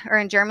Europe, or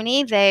in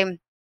Germany.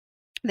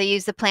 They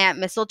use the plant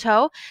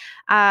mistletoe.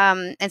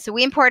 And so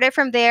we import it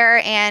from there,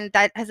 and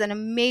that has an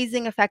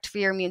amazing effect for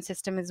your immune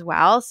system as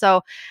well.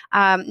 So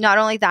not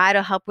only that,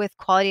 it'll help with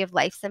quality of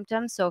life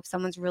symptoms. So if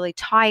someone's really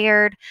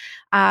tired,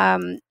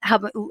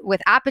 help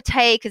with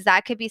appetite, because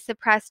that could be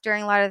suppressed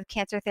during a lot of the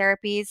cancer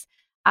therapies.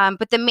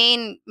 But the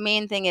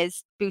main thing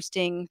is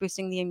boosting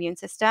the immune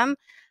system.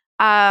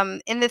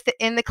 In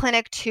the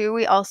clinic too,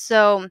 we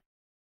also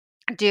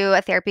do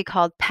a therapy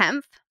called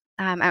PEMF.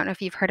 I don't know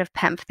if you've heard of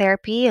PEMF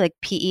therapy, like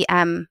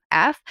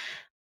PEMF,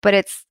 but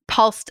it's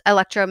pulsed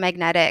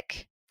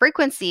electromagnetic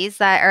frequencies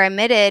that are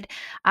emitted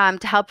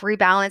to help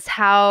rebalance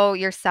how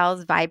your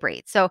cells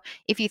vibrate. So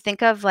if you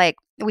think of, like,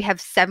 we have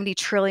 70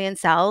 trillion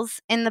cells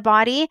in the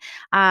body,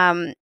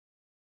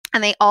 and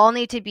they all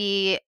need to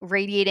be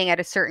radiating at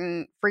a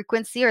certain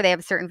frequency, or they have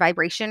a certain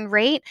vibration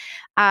rate.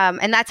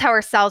 And that's how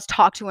our cells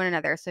talk to one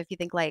another. So if you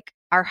think, like,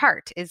 our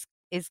heart is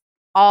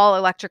all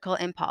electrical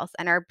impulse,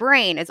 and our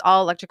brain is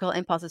all electrical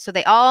impulses. So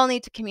they all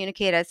need to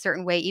communicate a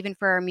certain way, even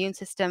for our immune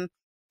system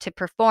to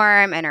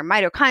perform, and our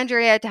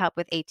mitochondria to help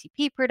with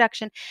ATP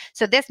production.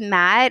 So this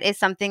mat is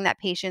something that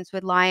patients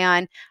would lie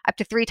on up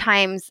to 3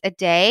 times a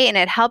day, and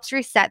it helps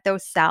reset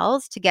those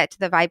cells to get to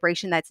the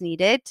vibration that's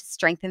needed to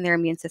strengthen their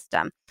immune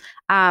system.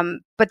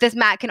 But this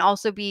mat can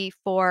also be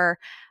for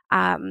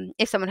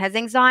if someone has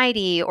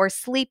anxiety or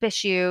sleep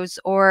issues,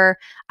 or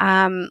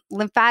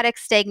lymphatic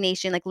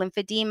stagnation, like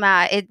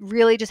lymphedema. It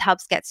really just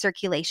helps get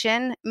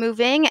circulation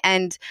moving,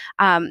 and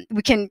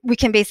we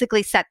can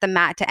basically set the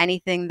mat to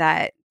anything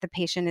that the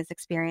patient is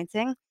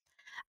experiencing.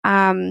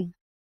 Another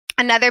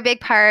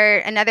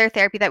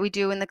therapy that we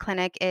do in the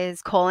clinic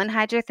is colon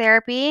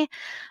hydrotherapy.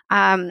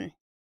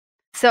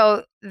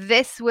 So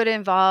this would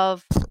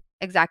involve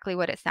exactly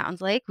what it sounds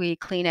like. We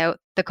clean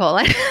out the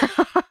colon.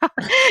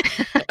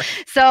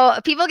 So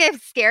people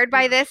get scared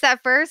by this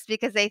at first,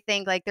 because they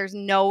think, like, there's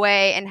no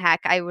way in heck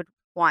I would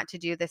want to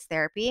do this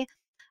therapy.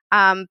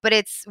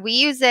 But we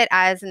use it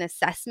as an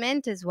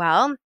assessment as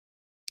well.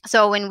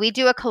 So when we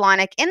do a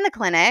colonic in the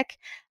clinic,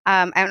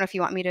 I don't know if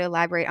you want me to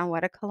elaborate on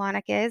what a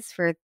colonic is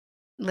for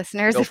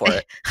listeners. Go for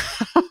it.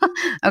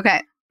 Okay.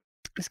 I'm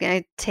just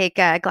going to take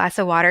a glass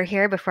of water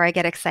here before I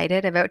get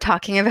excited about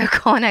talking about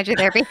colon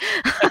hydrotherapy.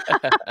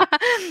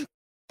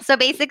 So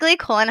basically,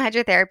 colon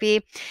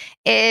hydrotherapy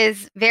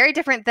is very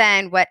different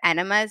than what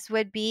enemas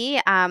would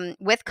be.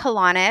 With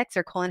colonics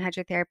or colon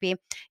hydrotherapy,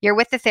 you're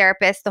with the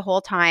therapist the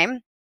whole time,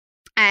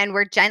 and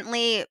we're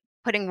gently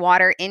putting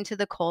water into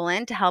the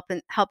colon to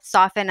help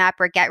soften up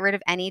or get rid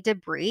of any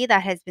debris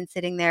that has been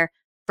sitting there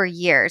for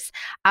years.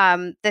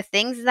 The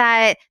things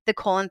that the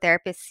colon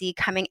therapists see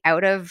coming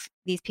out of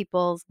these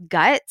people's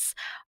guts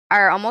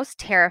are almost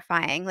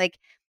terrifying. Like,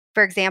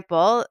 for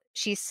example,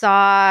 she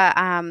saw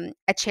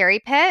a cherry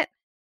pit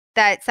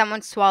that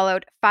someone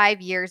swallowed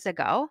 5 years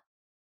ago.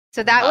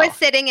 So that was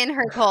sitting in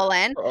her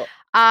colon.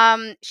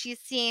 She's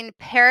seen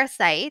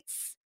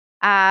parasites.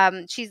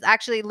 She's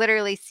actually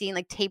literally seen,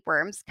 like,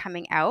 tapeworms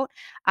coming out.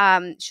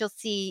 She'll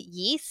see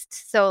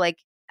yeast, so like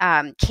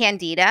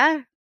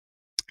candida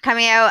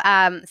coming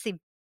out. See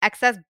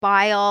excess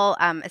bile,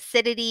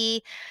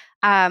 acidity,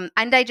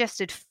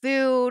 undigested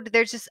food.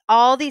 There's just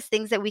all these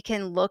things that we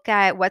can look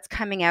at what's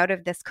coming out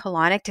of this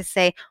colonic to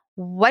say,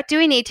 what do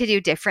we need to do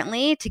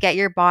differently to get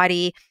your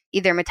body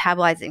either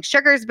metabolizing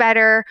sugars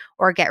better,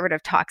 or get rid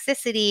of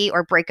toxicity,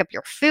 or break up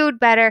your food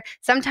better.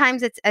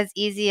 Sometimes it's as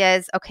easy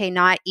as, okay,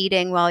 not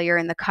eating while you're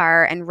in the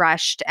car and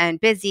rushed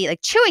and busy,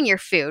 like chewing your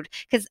food.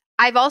 Because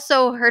I've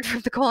also heard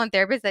from the colon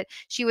therapist that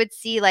she would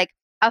see, like,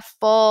 a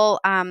full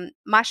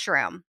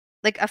mushroom,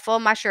 like a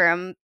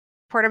portobello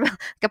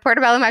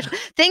mushroom,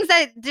 things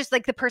that just,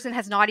 like, the person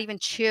has not even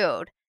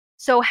chewed.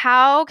 So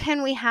how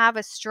can we have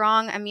a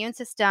strong immune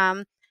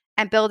system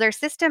and build our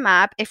system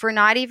up if we're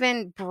not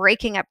even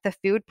breaking up the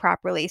food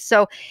properly?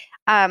 So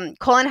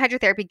colon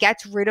hydrotherapy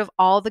gets rid of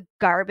all the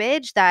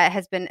garbage that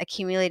has been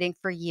accumulating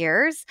for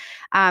years,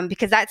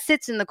 because that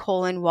sits in the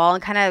colon wall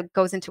and kind of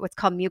goes into what's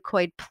called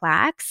mucoid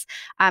plaques.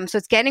 So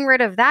it's getting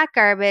rid of that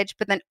garbage,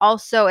 but then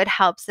also it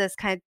helps us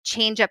kind of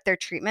change up their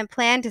treatment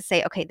plan to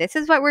say, okay, this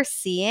is what we're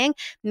seeing.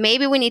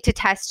 Maybe we need to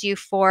test you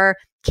for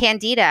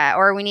candida,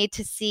 or we need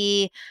to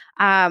see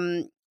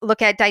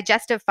look at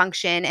digestive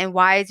function and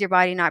why is your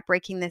body not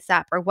breaking this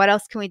up, or what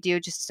else can we do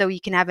just so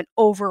you can have an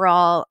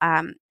overall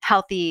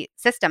healthy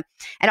system.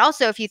 And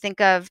also, if you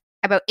think of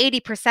about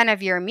 80%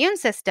 of your immune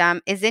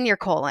system is in your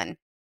colon.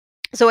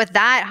 So with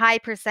that high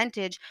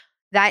percentage,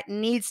 that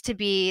needs to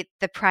be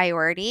the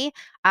priority.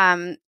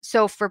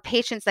 So for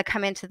patients that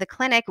come into the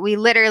clinic, we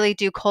literally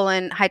do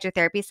colon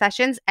hydrotherapy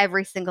sessions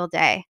every single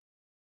day.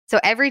 So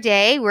every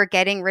day we're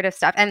getting rid of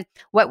stuff. And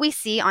what we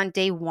see on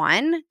day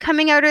 1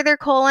 coming out of their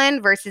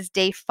colon versus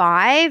day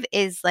 5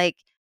 is like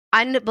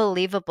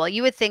unbelievable.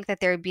 You would think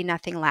that there would be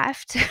nothing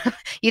left.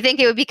 You think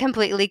it would be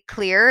completely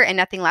clear and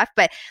nothing left,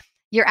 but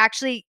you're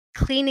actually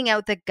cleaning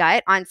out the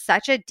gut on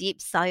such a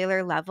deep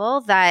cellular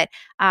level that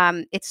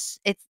it's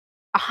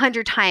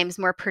 100 times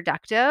more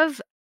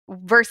productive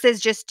versus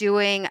just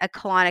doing a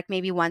colonic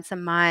maybe once a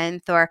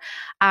month, or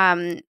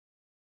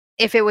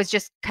if it was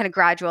just kind of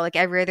gradual, like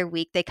every other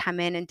week they come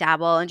in and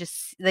dabble and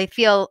just they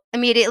feel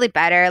immediately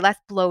better, less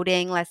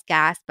bloating, less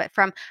gas. But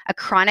from a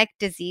chronic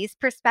disease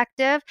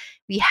perspective,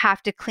 we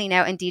have to clean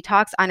out and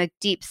detox on a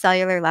deep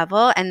cellular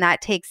level, and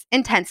that takes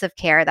intensive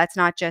care. That's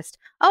not just,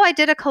 oh, I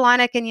did a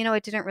colonic and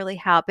it didn't really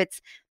help.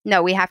 It's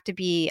no, we have to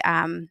be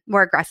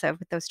more aggressive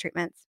with those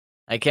treatments.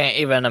 I can't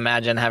even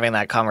imagine having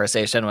that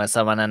conversation with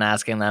someone and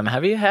asking them,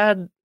 have you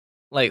had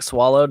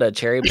swallowed a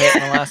cherry pit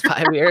in the last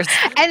 5 years?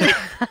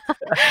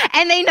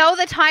 And they know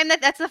the time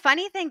that's the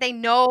funny thing. They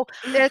know,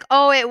 they're like,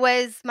 oh, it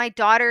was my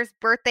daughter's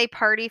birthday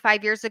party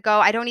 5 years ago.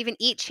 I don't even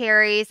eat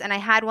cherries, and I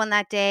had one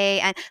that day.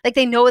 And like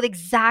they know the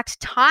exact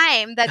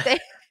time that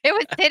it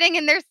was sitting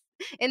in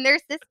their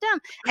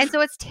system. And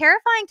so it's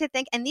terrifying to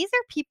think. And these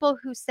are people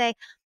who say,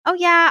 oh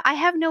yeah, I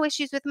have no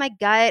issues with my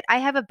gut. I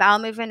have a bowel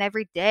movement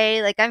every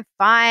day. Like I'm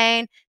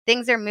fine.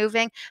 Things are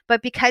moving.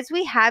 But because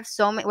we have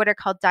so many what are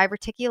called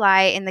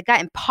diverticuli in the gut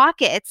and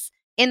pockets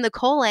in the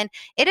colon,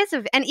 it is,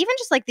 and even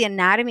just like the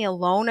anatomy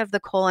alone of the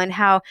colon,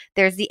 how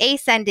there's the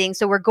ascending.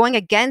 So we're going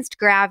against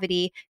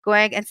gravity,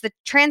 going against the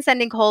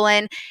transcending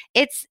colon.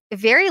 It's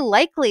very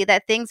likely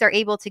that things are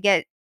able to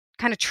get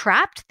kind of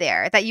trapped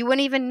there that you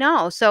wouldn't even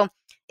know. So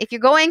if you're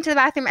going to the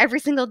bathroom every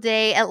single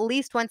day, at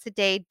least once a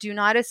day, do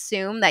not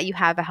assume that you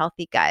have a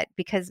healthy gut,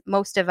 because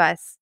most of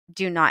us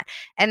do not.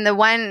 And the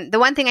one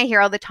thing I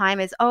hear all the time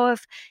is, oh,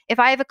 if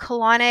I have a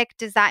colonic,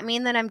 does that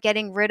mean that I'm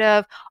getting rid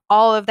of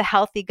all of the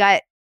healthy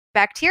gut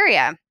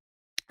bacteria?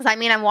 Does that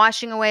mean I'm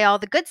washing away all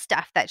the good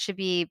stuff that should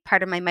be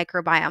part of my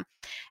microbiome?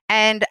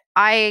 And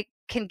I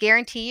can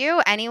guarantee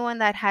you, anyone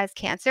that has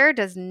cancer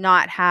does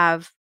not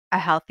have a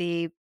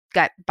healthy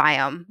gut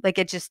biome.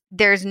 Like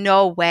there's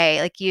no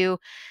way.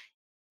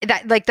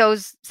 Like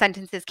those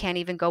sentences can't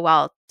even go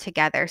well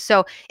together.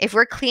 So if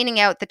we're cleaning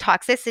out the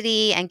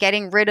toxicity and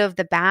getting rid of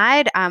the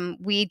bad,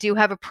 we do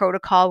have a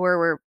protocol where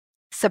we're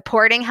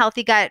supporting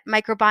healthy gut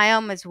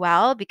microbiome as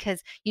well,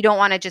 because you don't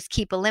want to just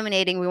keep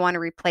eliminating. We want to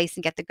replace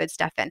and get the good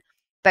stuff in.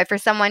 But for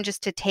someone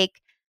just to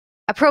take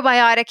a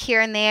probiotic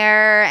here and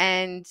there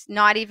and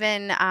not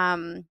even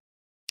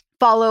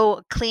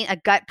follow a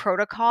gut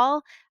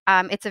protocol,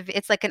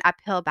 it's like an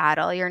uphill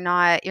battle. You're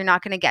not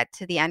going to get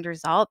to the end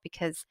result,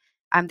 because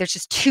there's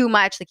just too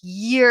much, like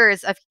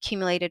years of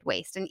accumulated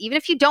waste. And even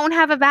if you don't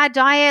have a bad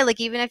diet, like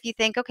even if you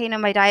think, okay, no,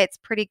 my diet's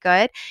pretty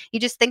good, you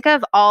just think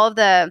of all of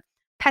the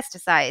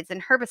pesticides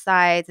and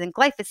herbicides and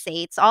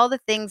glyphosates, all the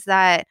things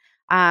that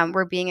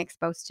we're being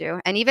exposed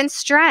to, and even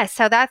stress,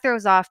 how that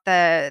throws off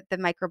the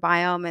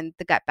microbiome and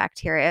the gut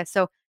bacteria.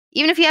 So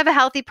even if you have a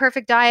healthy,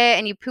 perfect diet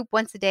and you poop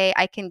once a day,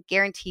 I can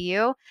guarantee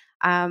you,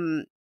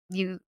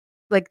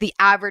 like the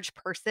average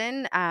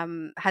person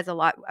has a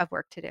lot of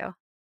work to do.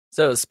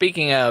 So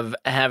speaking of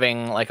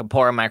having like a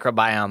poor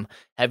microbiome,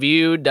 have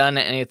you done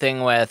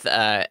anything with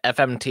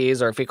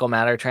FMTs or fecal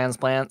matter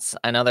transplants?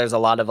 I know there's a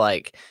lot of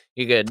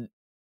you could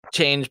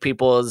change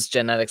people's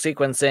genetic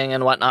sequencing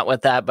and whatnot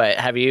with that, but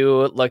have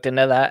you looked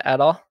into that at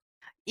all?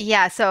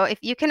 Yeah, so if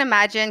you can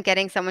imagine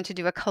getting someone to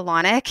do a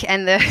colonic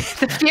and the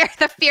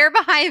fear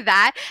behind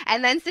that,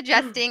 and then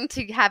suggesting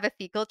to have a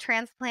fecal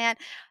transplant,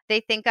 they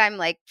think I'm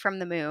like from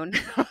the moon.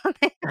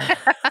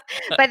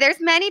 But there's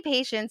many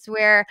patients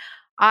where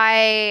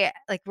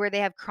where they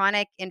have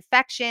chronic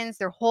infections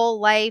their whole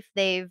life.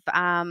 They've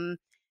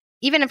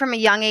even from a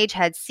young age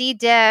had C.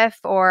 diff,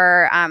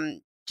 or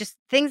just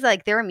things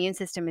like their immune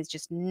system is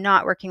just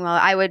not working well.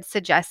 I would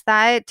suggest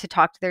that to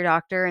talk to their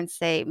doctor and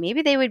say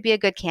maybe they would be a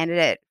good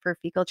candidate for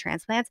fecal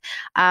transplants.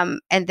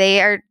 And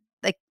they are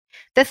like,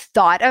 the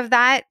thought of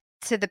that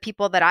to the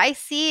people that I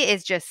see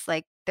is just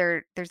like,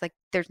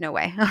 there's no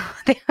way.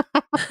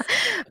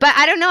 But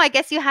I don't know. I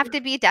guess you have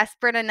to be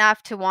desperate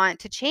enough to want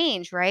to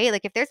change, right?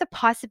 Like if there's a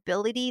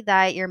possibility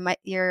that your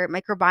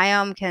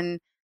microbiome can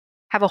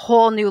have a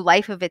whole new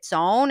life of its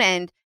own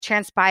and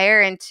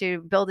transpire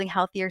into building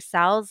healthier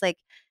cells, like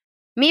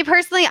me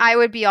personally, I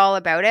would be all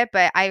about it.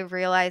 But I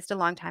realized a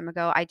long time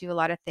ago, I do a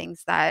lot of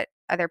things that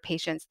other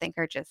patients think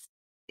are just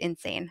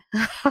insane.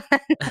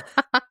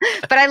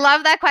 But I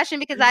love that question,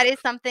 because that is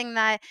something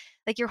that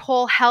like your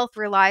whole health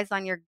relies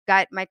on your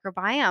gut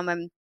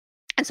microbiome.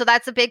 And And so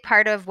that's a big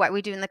part of what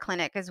we do in the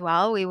clinic as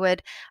well. We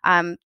would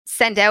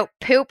send out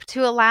poop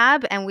to a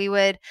lab, and we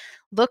would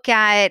look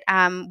at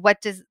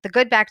what does the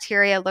good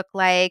bacteria look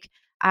like,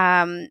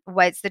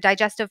 what's the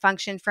digestive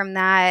function from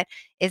that,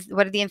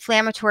 what are the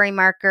inflammatory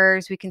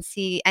markers. We can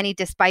see any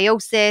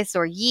dysbiosis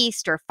or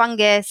yeast or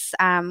fungus.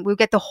 We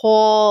get the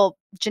whole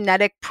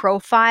genetic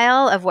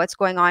profile of what's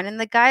going on in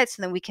the gut,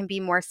 so then we can be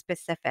more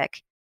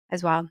specific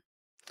as well.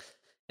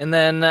 And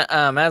then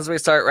as we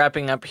start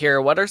wrapping up here,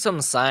 what are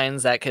some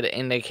signs that could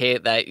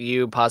indicate that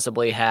you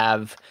possibly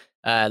have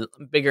a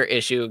bigger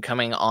issue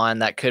coming on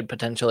that could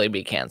potentially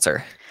be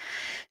cancer?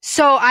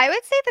 So I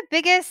would say the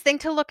biggest thing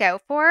to look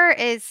out for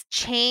is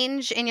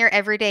change in your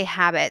everyday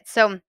habits.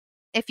 So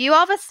if you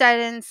all of a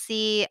sudden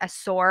see a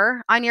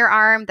sore on your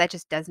arm that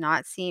just does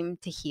not seem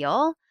to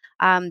heal,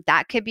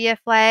 that could be a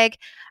flag.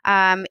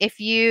 If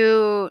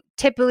you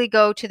typically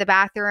go to the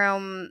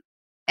bathroom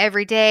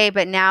every day,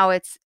 but now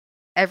it's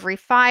every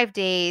 5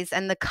 days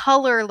and the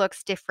color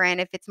looks different,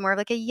 if it's more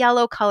like a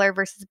yellow color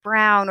versus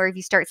brown, or if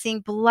you start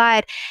seeing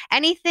blood,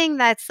 anything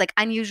that's like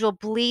unusual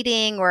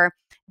bleeding or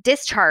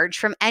discharge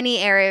from any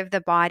area of the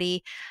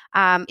body.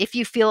 If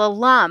you feel a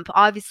lump,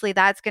 obviously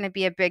that's going to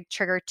be a big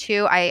trigger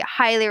too. I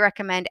highly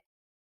recommend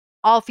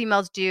all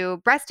females do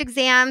breast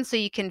exams so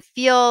you can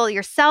feel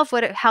yourself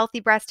what a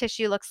healthy breast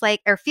tissue looks like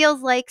or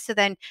feels like. So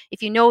then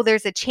if you know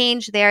there's a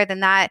change there,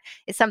 then that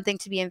is something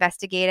to be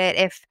investigated.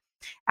 If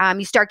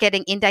you start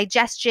getting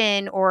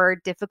indigestion or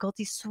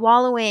difficulty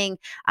swallowing,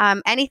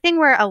 anything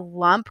where a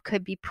lump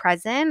could be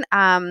present.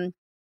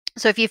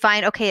 So if you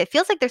find, okay, it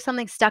feels like there's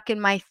something stuck in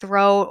my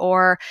throat,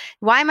 or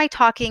why am I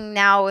talking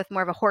now with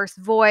more of a hoarse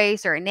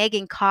voice or a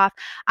nagging cough,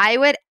 I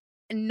would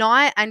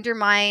not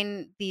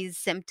undermine these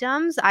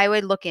symptoms. I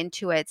would look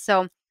into it.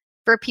 So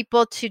for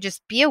people to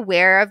just be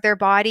aware of their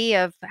body,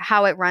 of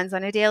how it runs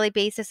on a daily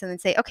basis, and then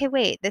say, okay,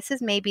 wait, this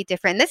is maybe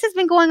different. This has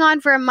been going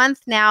on for a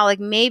month now. Like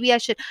maybe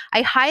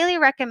I highly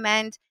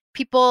recommend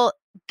people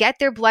get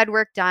their blood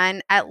work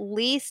done at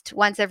least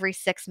once every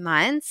 6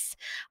 months.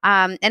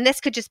 And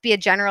this could just be a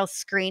general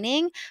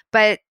screening,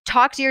 but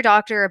talk to your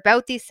doctor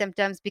about these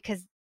symptoms,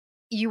 because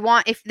you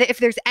want, if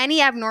there's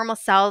any abnormal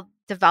cell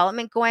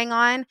development going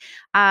on,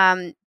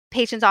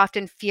 patients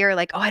often fear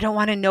like, oh, I don't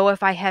want to know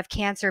if I have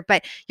cancer,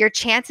 but your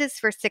chances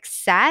for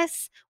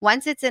success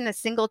once it's in a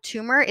single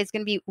tumor is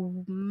going to be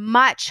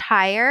much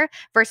higher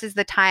versus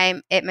the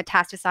time it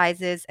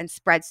metastasizes and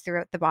spreads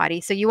throughout the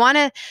body. So you want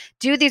to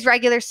do these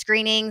regular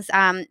screenings,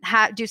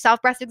 do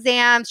self-breast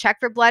exams,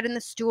 check for blood in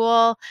the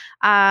stool,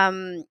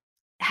 having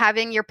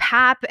your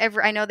pap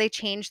I know they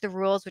changed the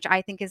rules, which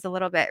I think is a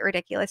little bit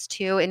ridiculous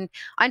too. In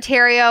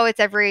Ontario, it's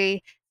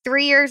every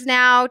 3 years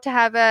now to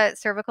have a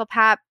cervical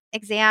pap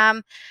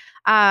exam.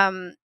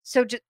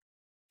 So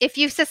if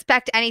you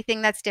suspect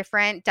anything that's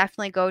different,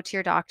 definitely go to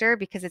your doctor,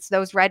 because it's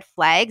those red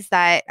flags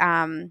that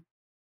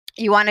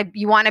you want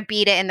to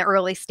beat it in the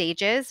early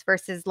stages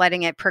versus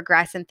letting it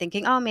progress and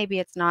thinking, oh, maybe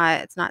it's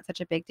not such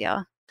a big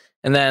deal.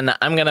 And then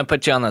I'm going to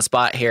put you on the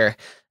spot here.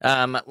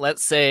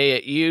 Let's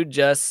say you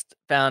just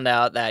found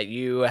out that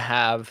you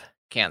have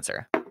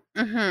cancer.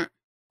 Mm-hmm.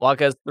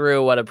 Walk us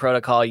through what a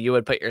protocol you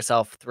would put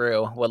yourself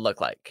through would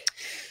look like.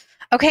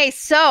 Okay,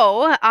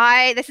 so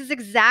this is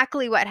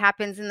exactly what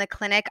happens in the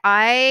clinic.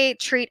 I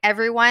treat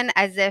everyone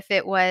as if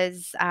it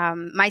was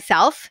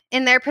myself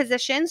in their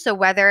position. So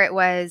whether it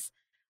was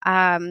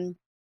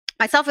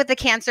myself with the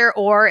cancer,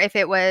 or if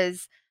it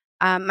was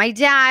my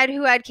dad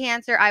who had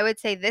cancer, I would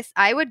say this.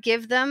 I would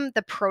give them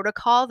the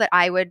protocol that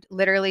I would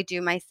literally do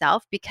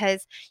myself,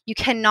 because you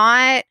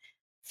cannot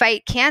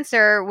fight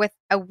cancer with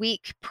a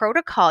weak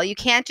protocol. You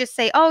can't just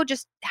say, oh,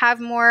 just have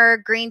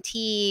more green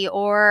tea,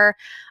 or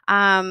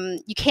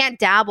you can't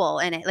dabble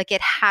in it. Like,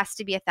 it has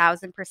to be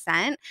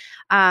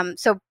 1,000%.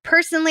 So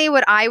personally,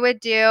 what I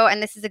would do,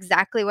 and this is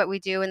exactly what we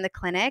do in the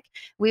clinic,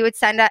 we would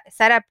set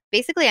up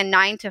basically a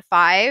 9 to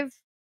 5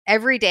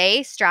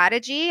 everyday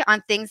strategy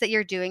on things that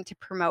you're doing to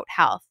promote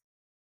health.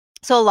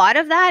 So a lot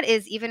of that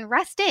is even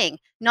resting,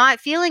 not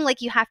feeling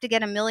like you have to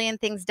get a million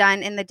things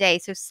done in the day.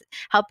 So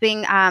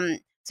helping,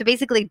 so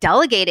basically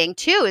delegating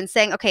too, and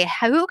saying, okay,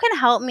 who can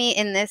help me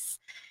in this?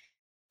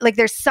 Like,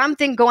 there's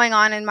something going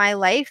on in my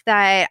life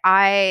that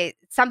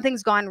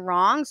something's gone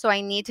wrong. So I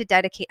need to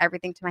dedicate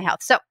everything to my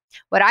health. So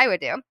what I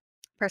would do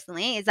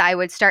personally is I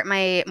would start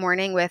my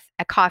morning with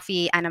a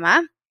coffee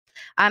enema.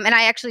 And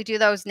I actually do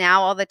those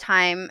now all the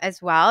time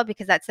as well,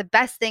 because that's the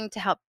best thing to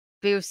help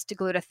boost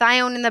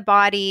glutathione in the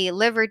body,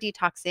 liver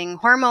detoxing,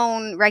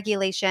 hormone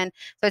regulation.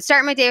 So I'd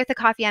start my day with a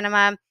coffee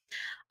enema.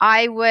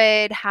 I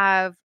would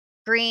have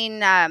green,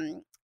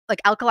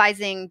 like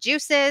alkalizing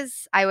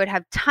juices. I would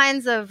have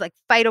tons of like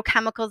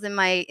phytochemicals in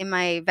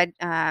my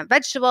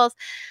vegetables.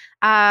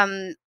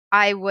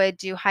 I would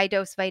do high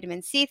dose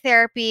vitamin C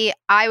therapy.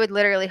 I would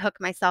literally hook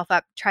myself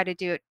up, try to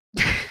do it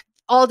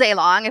all day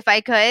long if I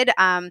could.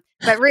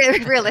 But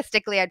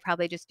realistically, I'd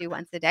probably just do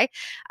once a day.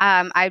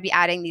 I'd be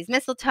adding these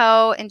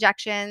mistletoe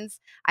injections.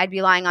 I'd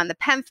be lying on the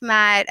PEMF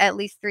mat at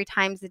least 3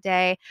 times a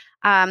day.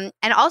 And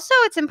also,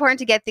 it's important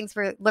to get things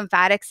for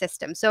lymphatic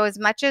system. So as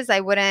much as I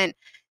wouldn't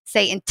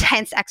say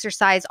intense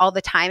exercise all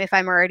the time if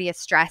I'm already a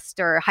stressed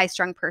or high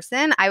strung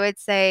person. I would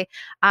say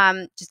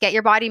just get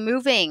your body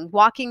moving,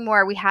 walking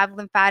more. We have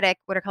lymphatic,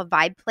 what are called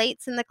Vibe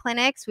plates in the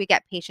clinics. We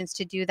get patients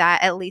to do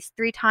that at least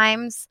 3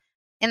 times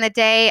in the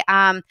day.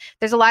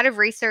 There's a lot of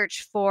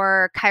research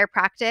for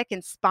chiropractic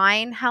and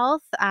spine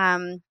health.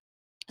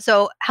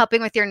 So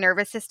helping with your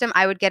nervous system,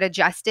 I would get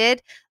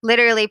adjusted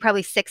literally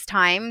probably 6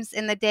 times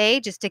in the day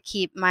just to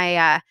keep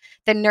my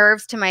the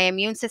nerves to my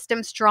immune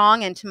system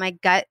strong and to my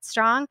gut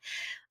strong.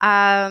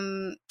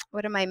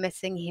 What am I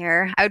missing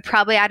here? I would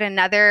probably add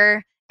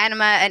another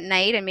enema at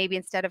night, and maybe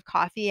instead of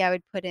coffee, I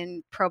would put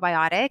in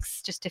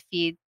probiotics just to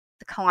feed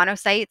the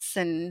colonocytes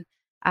and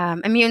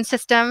immune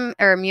system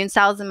or immune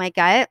cells in my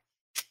gut.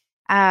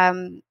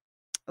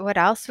 What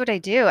else would I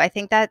do? I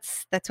think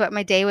that's what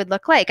my day would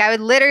look like. I would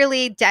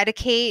literally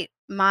dedicate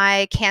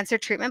my cancer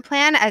treatment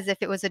plan as if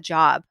it was a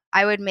job.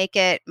 I would make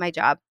it my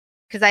job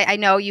because I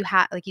know you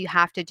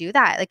have to do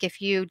that. Like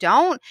if you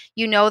don't,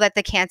 you know that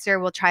the cancer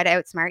will try to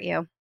outsmart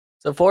you.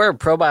 So for a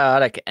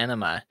probiotic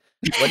enema,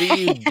 what are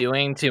you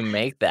doing to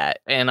make that?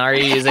 And are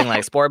you using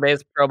like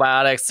spore-based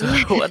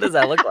probiotics? What does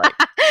that look like?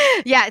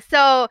 Yeah.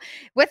 So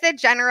with a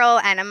general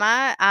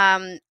enema,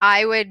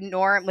 I would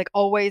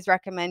always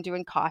recommend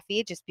doing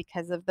coffee just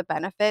because of the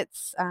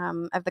benefits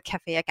of the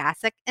caffeic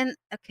acid in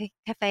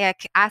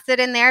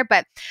there.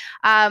 But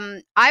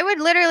I would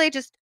literally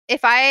just,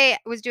 if I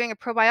was doing a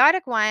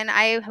probiotic one,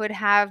 I would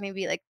have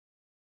maybe like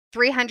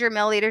 300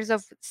 milliliters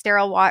of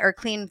sterile water or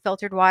clean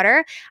filtered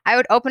water. I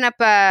would open up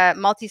a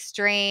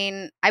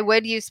multi-strain. I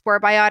would use spore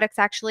biotics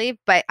actually,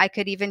 but I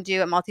could even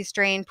do a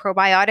multi-strain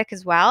probiotic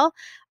as well.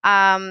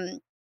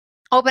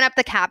 Open up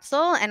the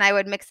capsule and I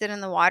would mix it in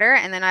the water,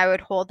 and then I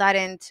would hold that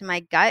into my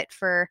gut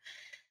I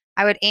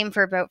would aim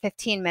for about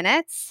 15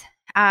 minutes.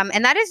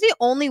 And that is the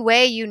only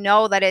way you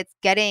know that it's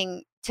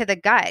getting to the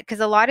gut, because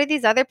a lot of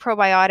these other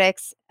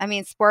probiotics, I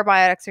mean, spore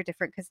biotics are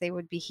different because they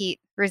would be heat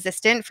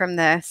resistant from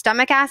the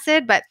stomach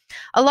acid, but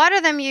a lot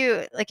of them,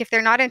 if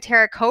they're not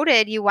enteric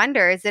coated, you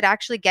wonder, is it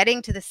actually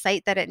getting to the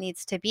site that it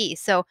needs to be?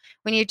 So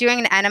when you're doing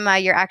an enema,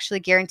 you're actually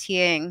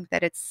guaranteeing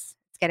that it's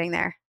getting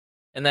there.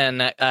 And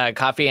then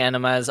coffee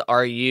enemas,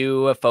 are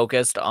you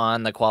focused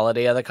on the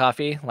quality of the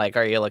coffee? Like,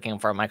 are you looking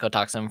for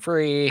mycotoxin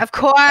free? Of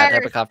course. That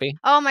type of coffee?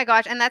 Oh my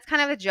gosh. And that's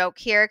kind of a joke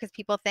here because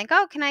people think,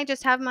 oh, can I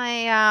just have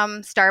my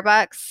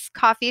Starbucks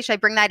coffee? Should I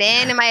bring that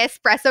in my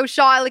espresso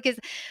shot?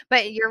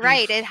 But you're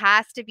right. It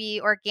has to be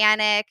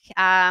organic,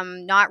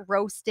 not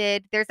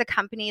roasted. There's a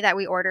company that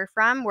we order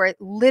from where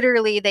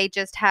literally they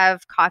just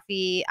have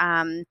coffee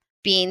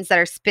beans that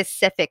are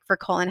specific for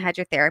colon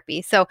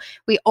hydrotherapy. So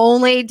we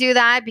only do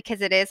that because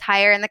it is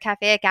higher in the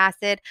caffeic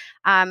acid.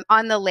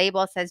 On the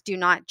label, it says do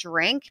not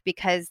drink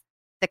because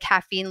the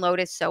caffeine load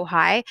is so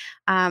high.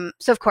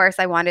 So of course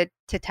I wanted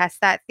to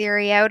test that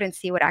theory out and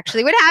see what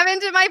actually would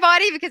happen to my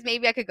body, because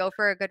maybe I could go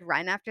for a good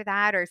run after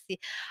that or see.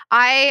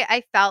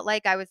 I felt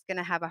like I was going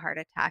to have a heart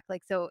attack.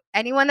 So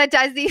anyone that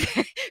does these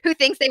who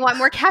thinks they want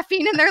more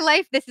caffeine in their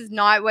life, this is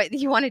not what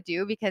you want to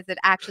do because it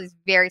actually is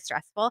very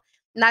stressful.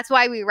 And that's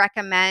why we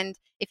recommend,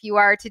 if you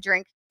are to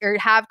drink or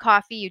have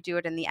coffee, you do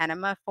it in the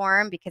enema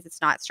form because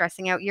it's not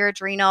stressing out your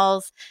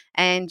adrenals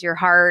and your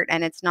heart,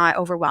 and it's not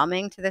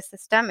overwhelming to the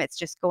system. It's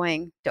just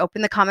going to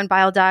open the common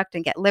bile duct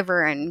and get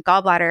liver and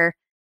gallbladder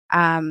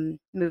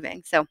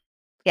moving. So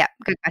yeah,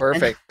 good question.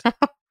 Perfect.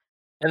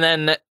 And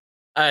then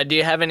do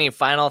you have any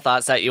final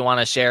thoughts that you want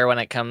to share when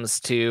it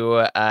comes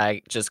to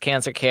just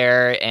cancer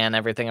care and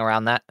everything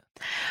around that?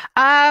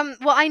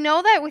 Well, I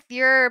know that with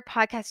your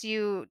podcast,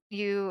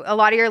 a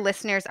lot of your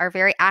listeners are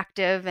very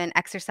active and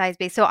exercise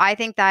based. So I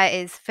think that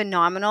is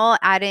phenomenal.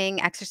 Adding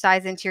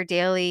exercise into your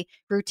daily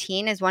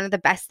routine is one of the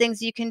best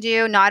things you can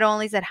do. Not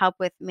only does it help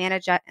with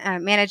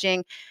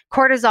managing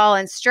cortisol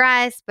and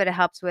stress, but it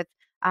helps with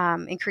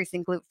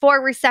increasing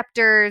GLUT4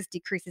 receptors,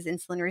 decreases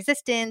insulin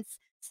resistance,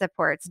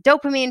 supports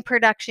dopamine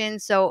production.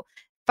 So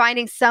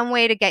finding some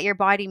way to get your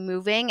body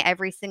moving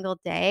every single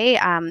day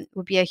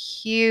would be a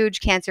huge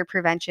cancer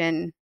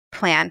prevention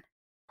plan.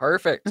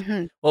 Perfect.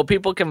 Mm-hmm. Well,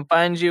 people can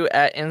find you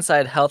at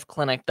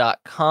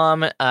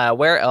insidehealthclinic.com.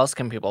 Where else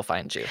can people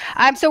find you?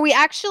 So we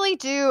actually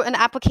do an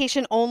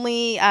application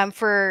only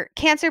for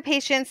cancer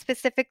patients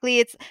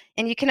specifically.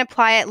 And you can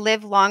apply at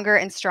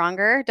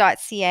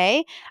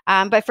livelongerandstronger.ca.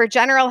 But for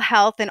general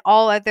health and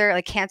all other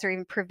like cancer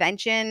even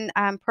prevention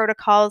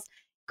protocols,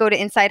 go to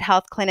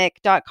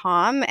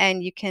insidehealthclinic.com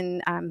and you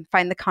can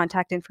find the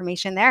contact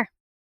information there.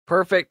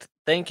 Perfect.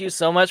 Thank you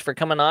so much for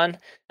coming on.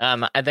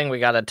 I think we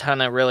got a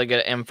ton of really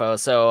good info.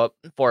 So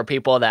for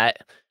people that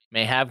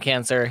may have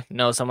cancer,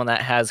 know someone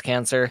that has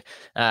cancer,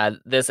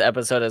 this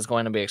episode is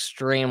going to be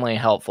extremely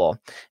helpful.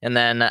 And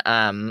then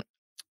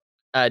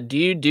do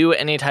you do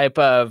any type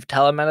of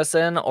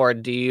telemedicine, or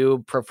do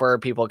you prefer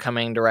people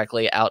coming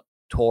directly out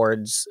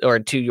towards or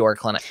to your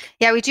clinic?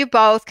 Yeah, we do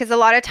both, because a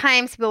lot of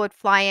times people would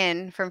fly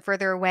in from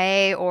further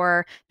away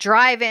or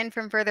drive in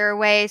from further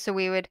away. So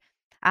we would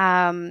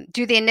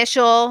do the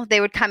initial,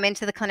 they would come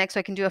into the clinic so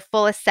I can do a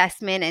full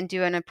assessment and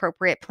do an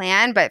appropriate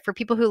plan. But for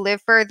people who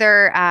live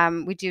further,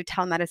 we do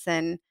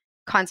telemedicine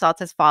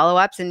consults as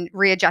follow-ups and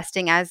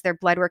readjusting as their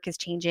blood work is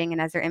changing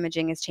and as their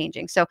imaging is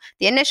changing. So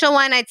the initial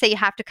one, I'd say you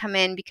have to come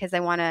in because I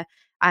want to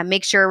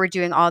make sure we're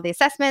doing all the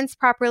assessments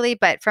properly.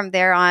 But from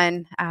there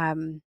on,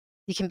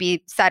 you can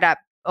be set up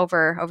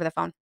over the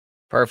phone.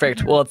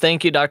 Perfect. Well,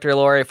 thank you, Dr.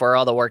 Lori, for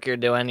all the work you're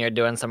doing. You're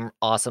doing some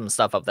awesome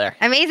stuff up there.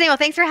 Amazing. Well,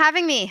 thanks for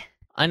having me.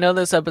 I know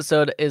this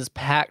episode is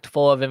packed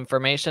full of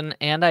information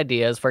and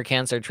ideas for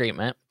cancer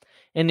treatment.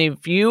 And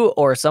if you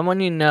or someone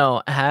you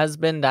know has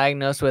been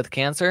diagnosed with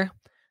cancer,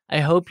 I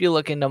hope you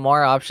look into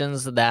more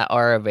options that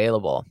are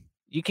available.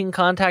 You can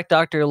contact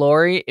Dr.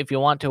 Lori if you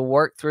want to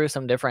work through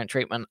some different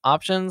treatment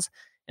options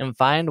and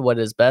find what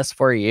is best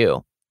for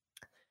you.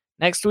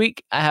 Next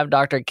week, I have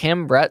Dr.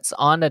 Kim Bretz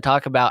on to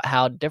talk about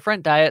how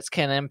different diets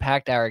can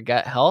impact our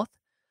gut health.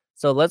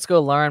 So let's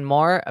go learn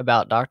more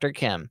about Dr.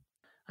 Kim.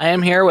 I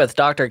am here with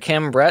Dr.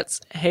 Kim Bretz.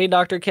 Hey,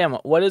 Dr. Kim,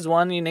 what is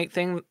one unique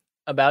thing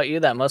about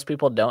you that most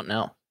people don't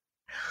know?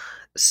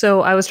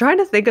 So I was trying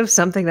to think of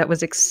something that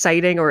was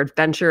exciting or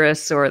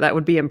adventurous or that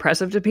would be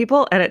impressive to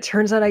people, and it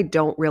turns out I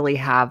don't really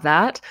have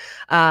that.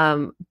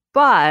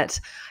 But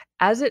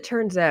as it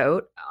turns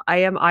out, I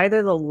am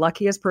either the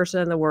luckiest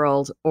person in the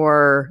world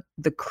or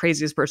the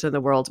craziest person in the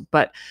world.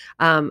 But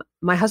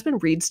my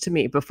husband reads to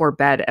me before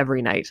bed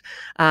every night.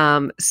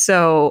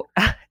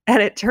 And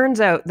it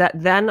turns out that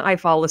then I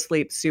fall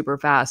asleep super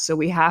fast. So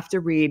we have to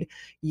read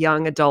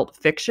young adult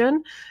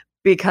fiction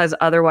because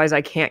otherwise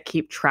I can't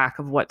keep track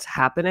of what's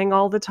happening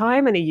all the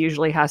time. And he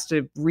usually has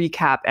to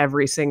recap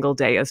every single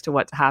day as to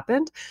what's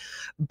happened.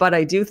 But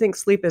I do think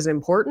sleep is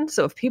important.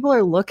 So if people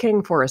are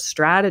looking for a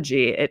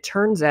strategy, it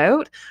turns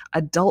out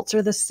adults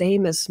are the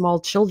same as small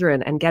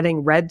children, and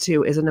getting read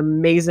to is an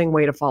amazing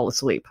way to fall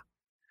asleep.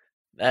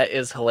 That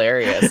is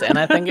hilarious. And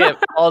I think it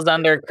falls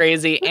under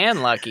crazy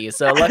and lucky.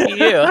 So lucky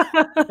you.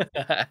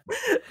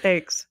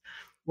 Thanks.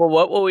 Well,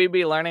 what will we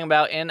be learning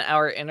about in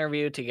our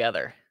interview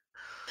together?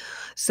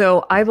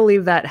 So I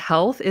believe that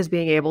health is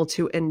being able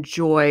to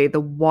enjoy the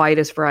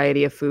widest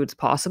variety of foods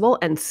possible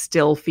and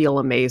still feel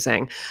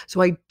amazing.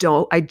 So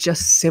I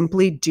just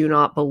simply do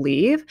not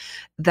believe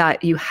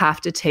that you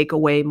have to take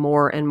away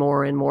more and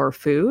more and more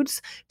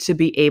foods to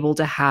be able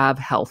to have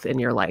health in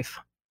your life.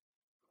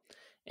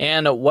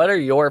 And what are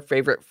your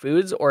favorite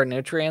foods or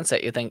nutrients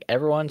that you think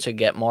everyone should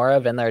get more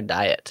of in their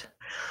diet?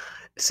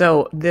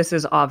 So this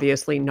is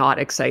obviously not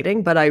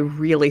exciting, but I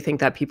really think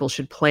that people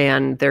should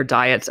plan their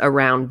diets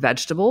around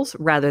vegetables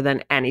rather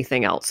than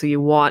anything else. So you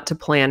want to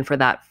plan for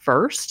that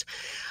first.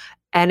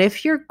 And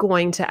if you're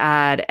going to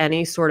add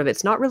any sort of,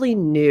 it's not really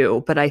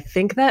new, but I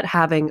think that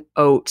having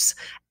oats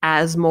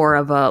as more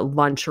of a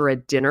lunch or a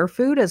dinner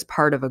food as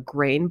part of a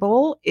grain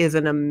bowl is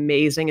an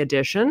amazing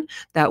addition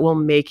that will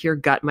make your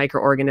gut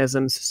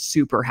microorganisms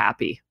super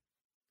happy.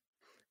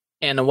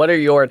 And what are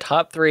your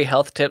top 3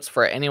 health tips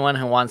for anyone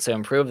who wants to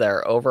improve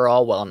their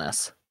overall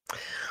wellness?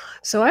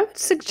 So I would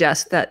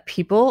suggest that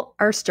people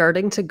are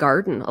starting to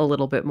garden a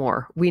little bit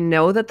more. We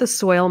know that the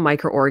soil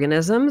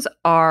microorganisms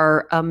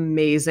are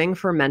amazing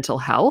for mental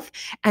health,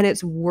 and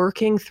it's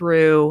working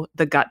through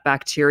the gut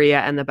bacteria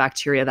and the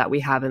bacteria that we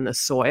have in the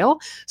soil.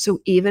 So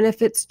even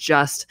if it's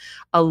just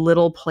a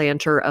little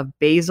planter of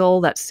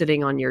basil that's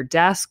sitting on your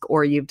desk,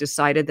 or you've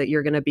decided that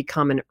you're going to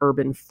become an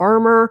urban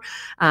farmer,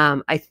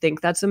 I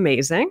think that's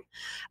amazing.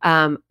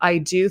 I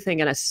do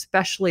think, and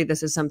especially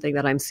this is something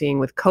that I'm seeing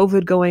with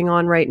COVID going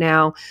on right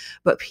now,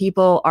 but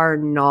people are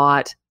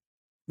not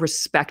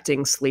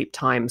respecting sleep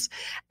times.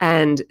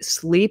 And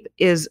sleep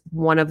is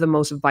one of the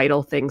most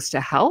vital things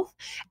to health.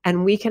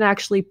 And we can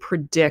actually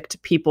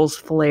predict people's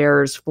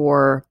flares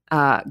for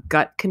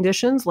gut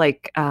conditions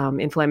like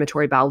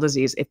inflammatory bowel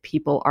disease. If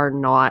people are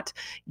not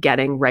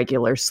getting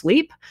regular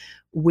sleep,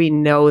 we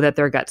know that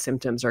their gut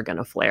symptoms are going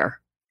to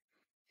flare.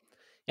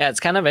 Yeah, it's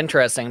kind of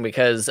interesting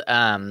because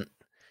a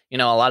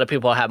lot of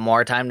people have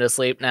more time to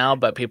sleep now,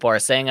 but people are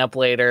staying up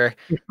later.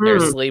 They're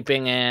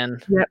sleeping in.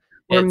 Yep.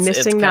 We're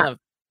missing that.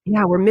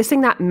 Yeah, we're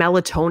missing that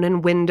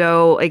melatonin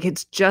window. Like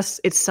it's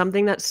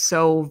something that's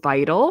so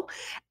vital.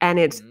 And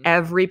it's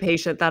every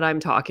patient that I'm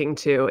talking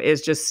to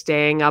is just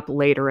staying up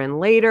later and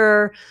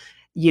later.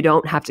 You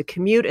don't have to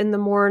commute in the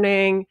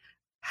morning.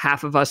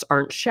 Half of us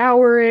aren't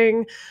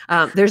showering.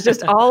 There's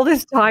just all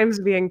this time's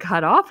being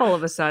cut off all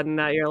of a sudden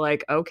that you're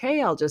like,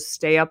 okay, I'll just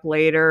stay up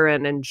later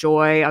and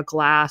enjoy a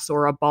glass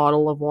or a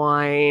bottle of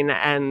wine.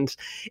 And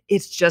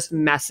it's just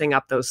messing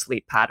up those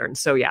sleep patterns.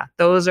 So yeah,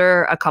 those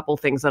are a couple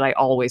things that I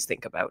always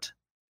think about.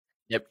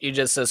 Yep, you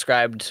just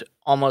described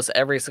almost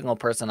every single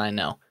person I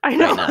know. I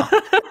know. Right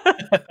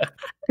now.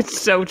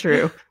 It's so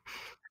true.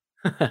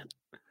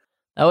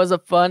 That was a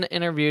fun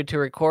interview to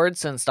record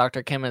since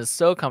Dr. Kim is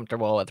so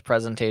comfortable with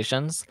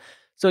presentations,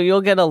 so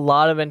you'll get a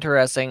lot of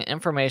interesting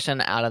information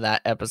out of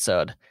that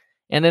episode.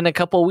 And in a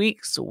couple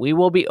weeks, we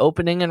will be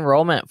opening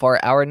enrollment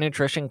for our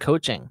nutrition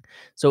coaching.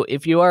 So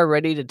if you are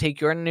ready to take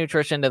your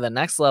nutrition to the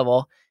next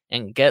level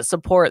and get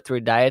support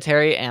through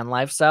dietary and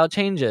lifestyle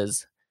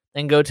changes,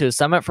 then go to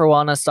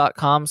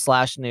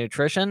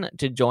summitforwellness.com/nutrition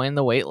to join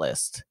the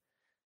waitlist.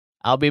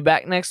 I'll be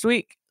back next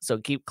week, so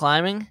keep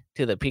climbing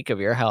to the peak of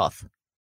your health.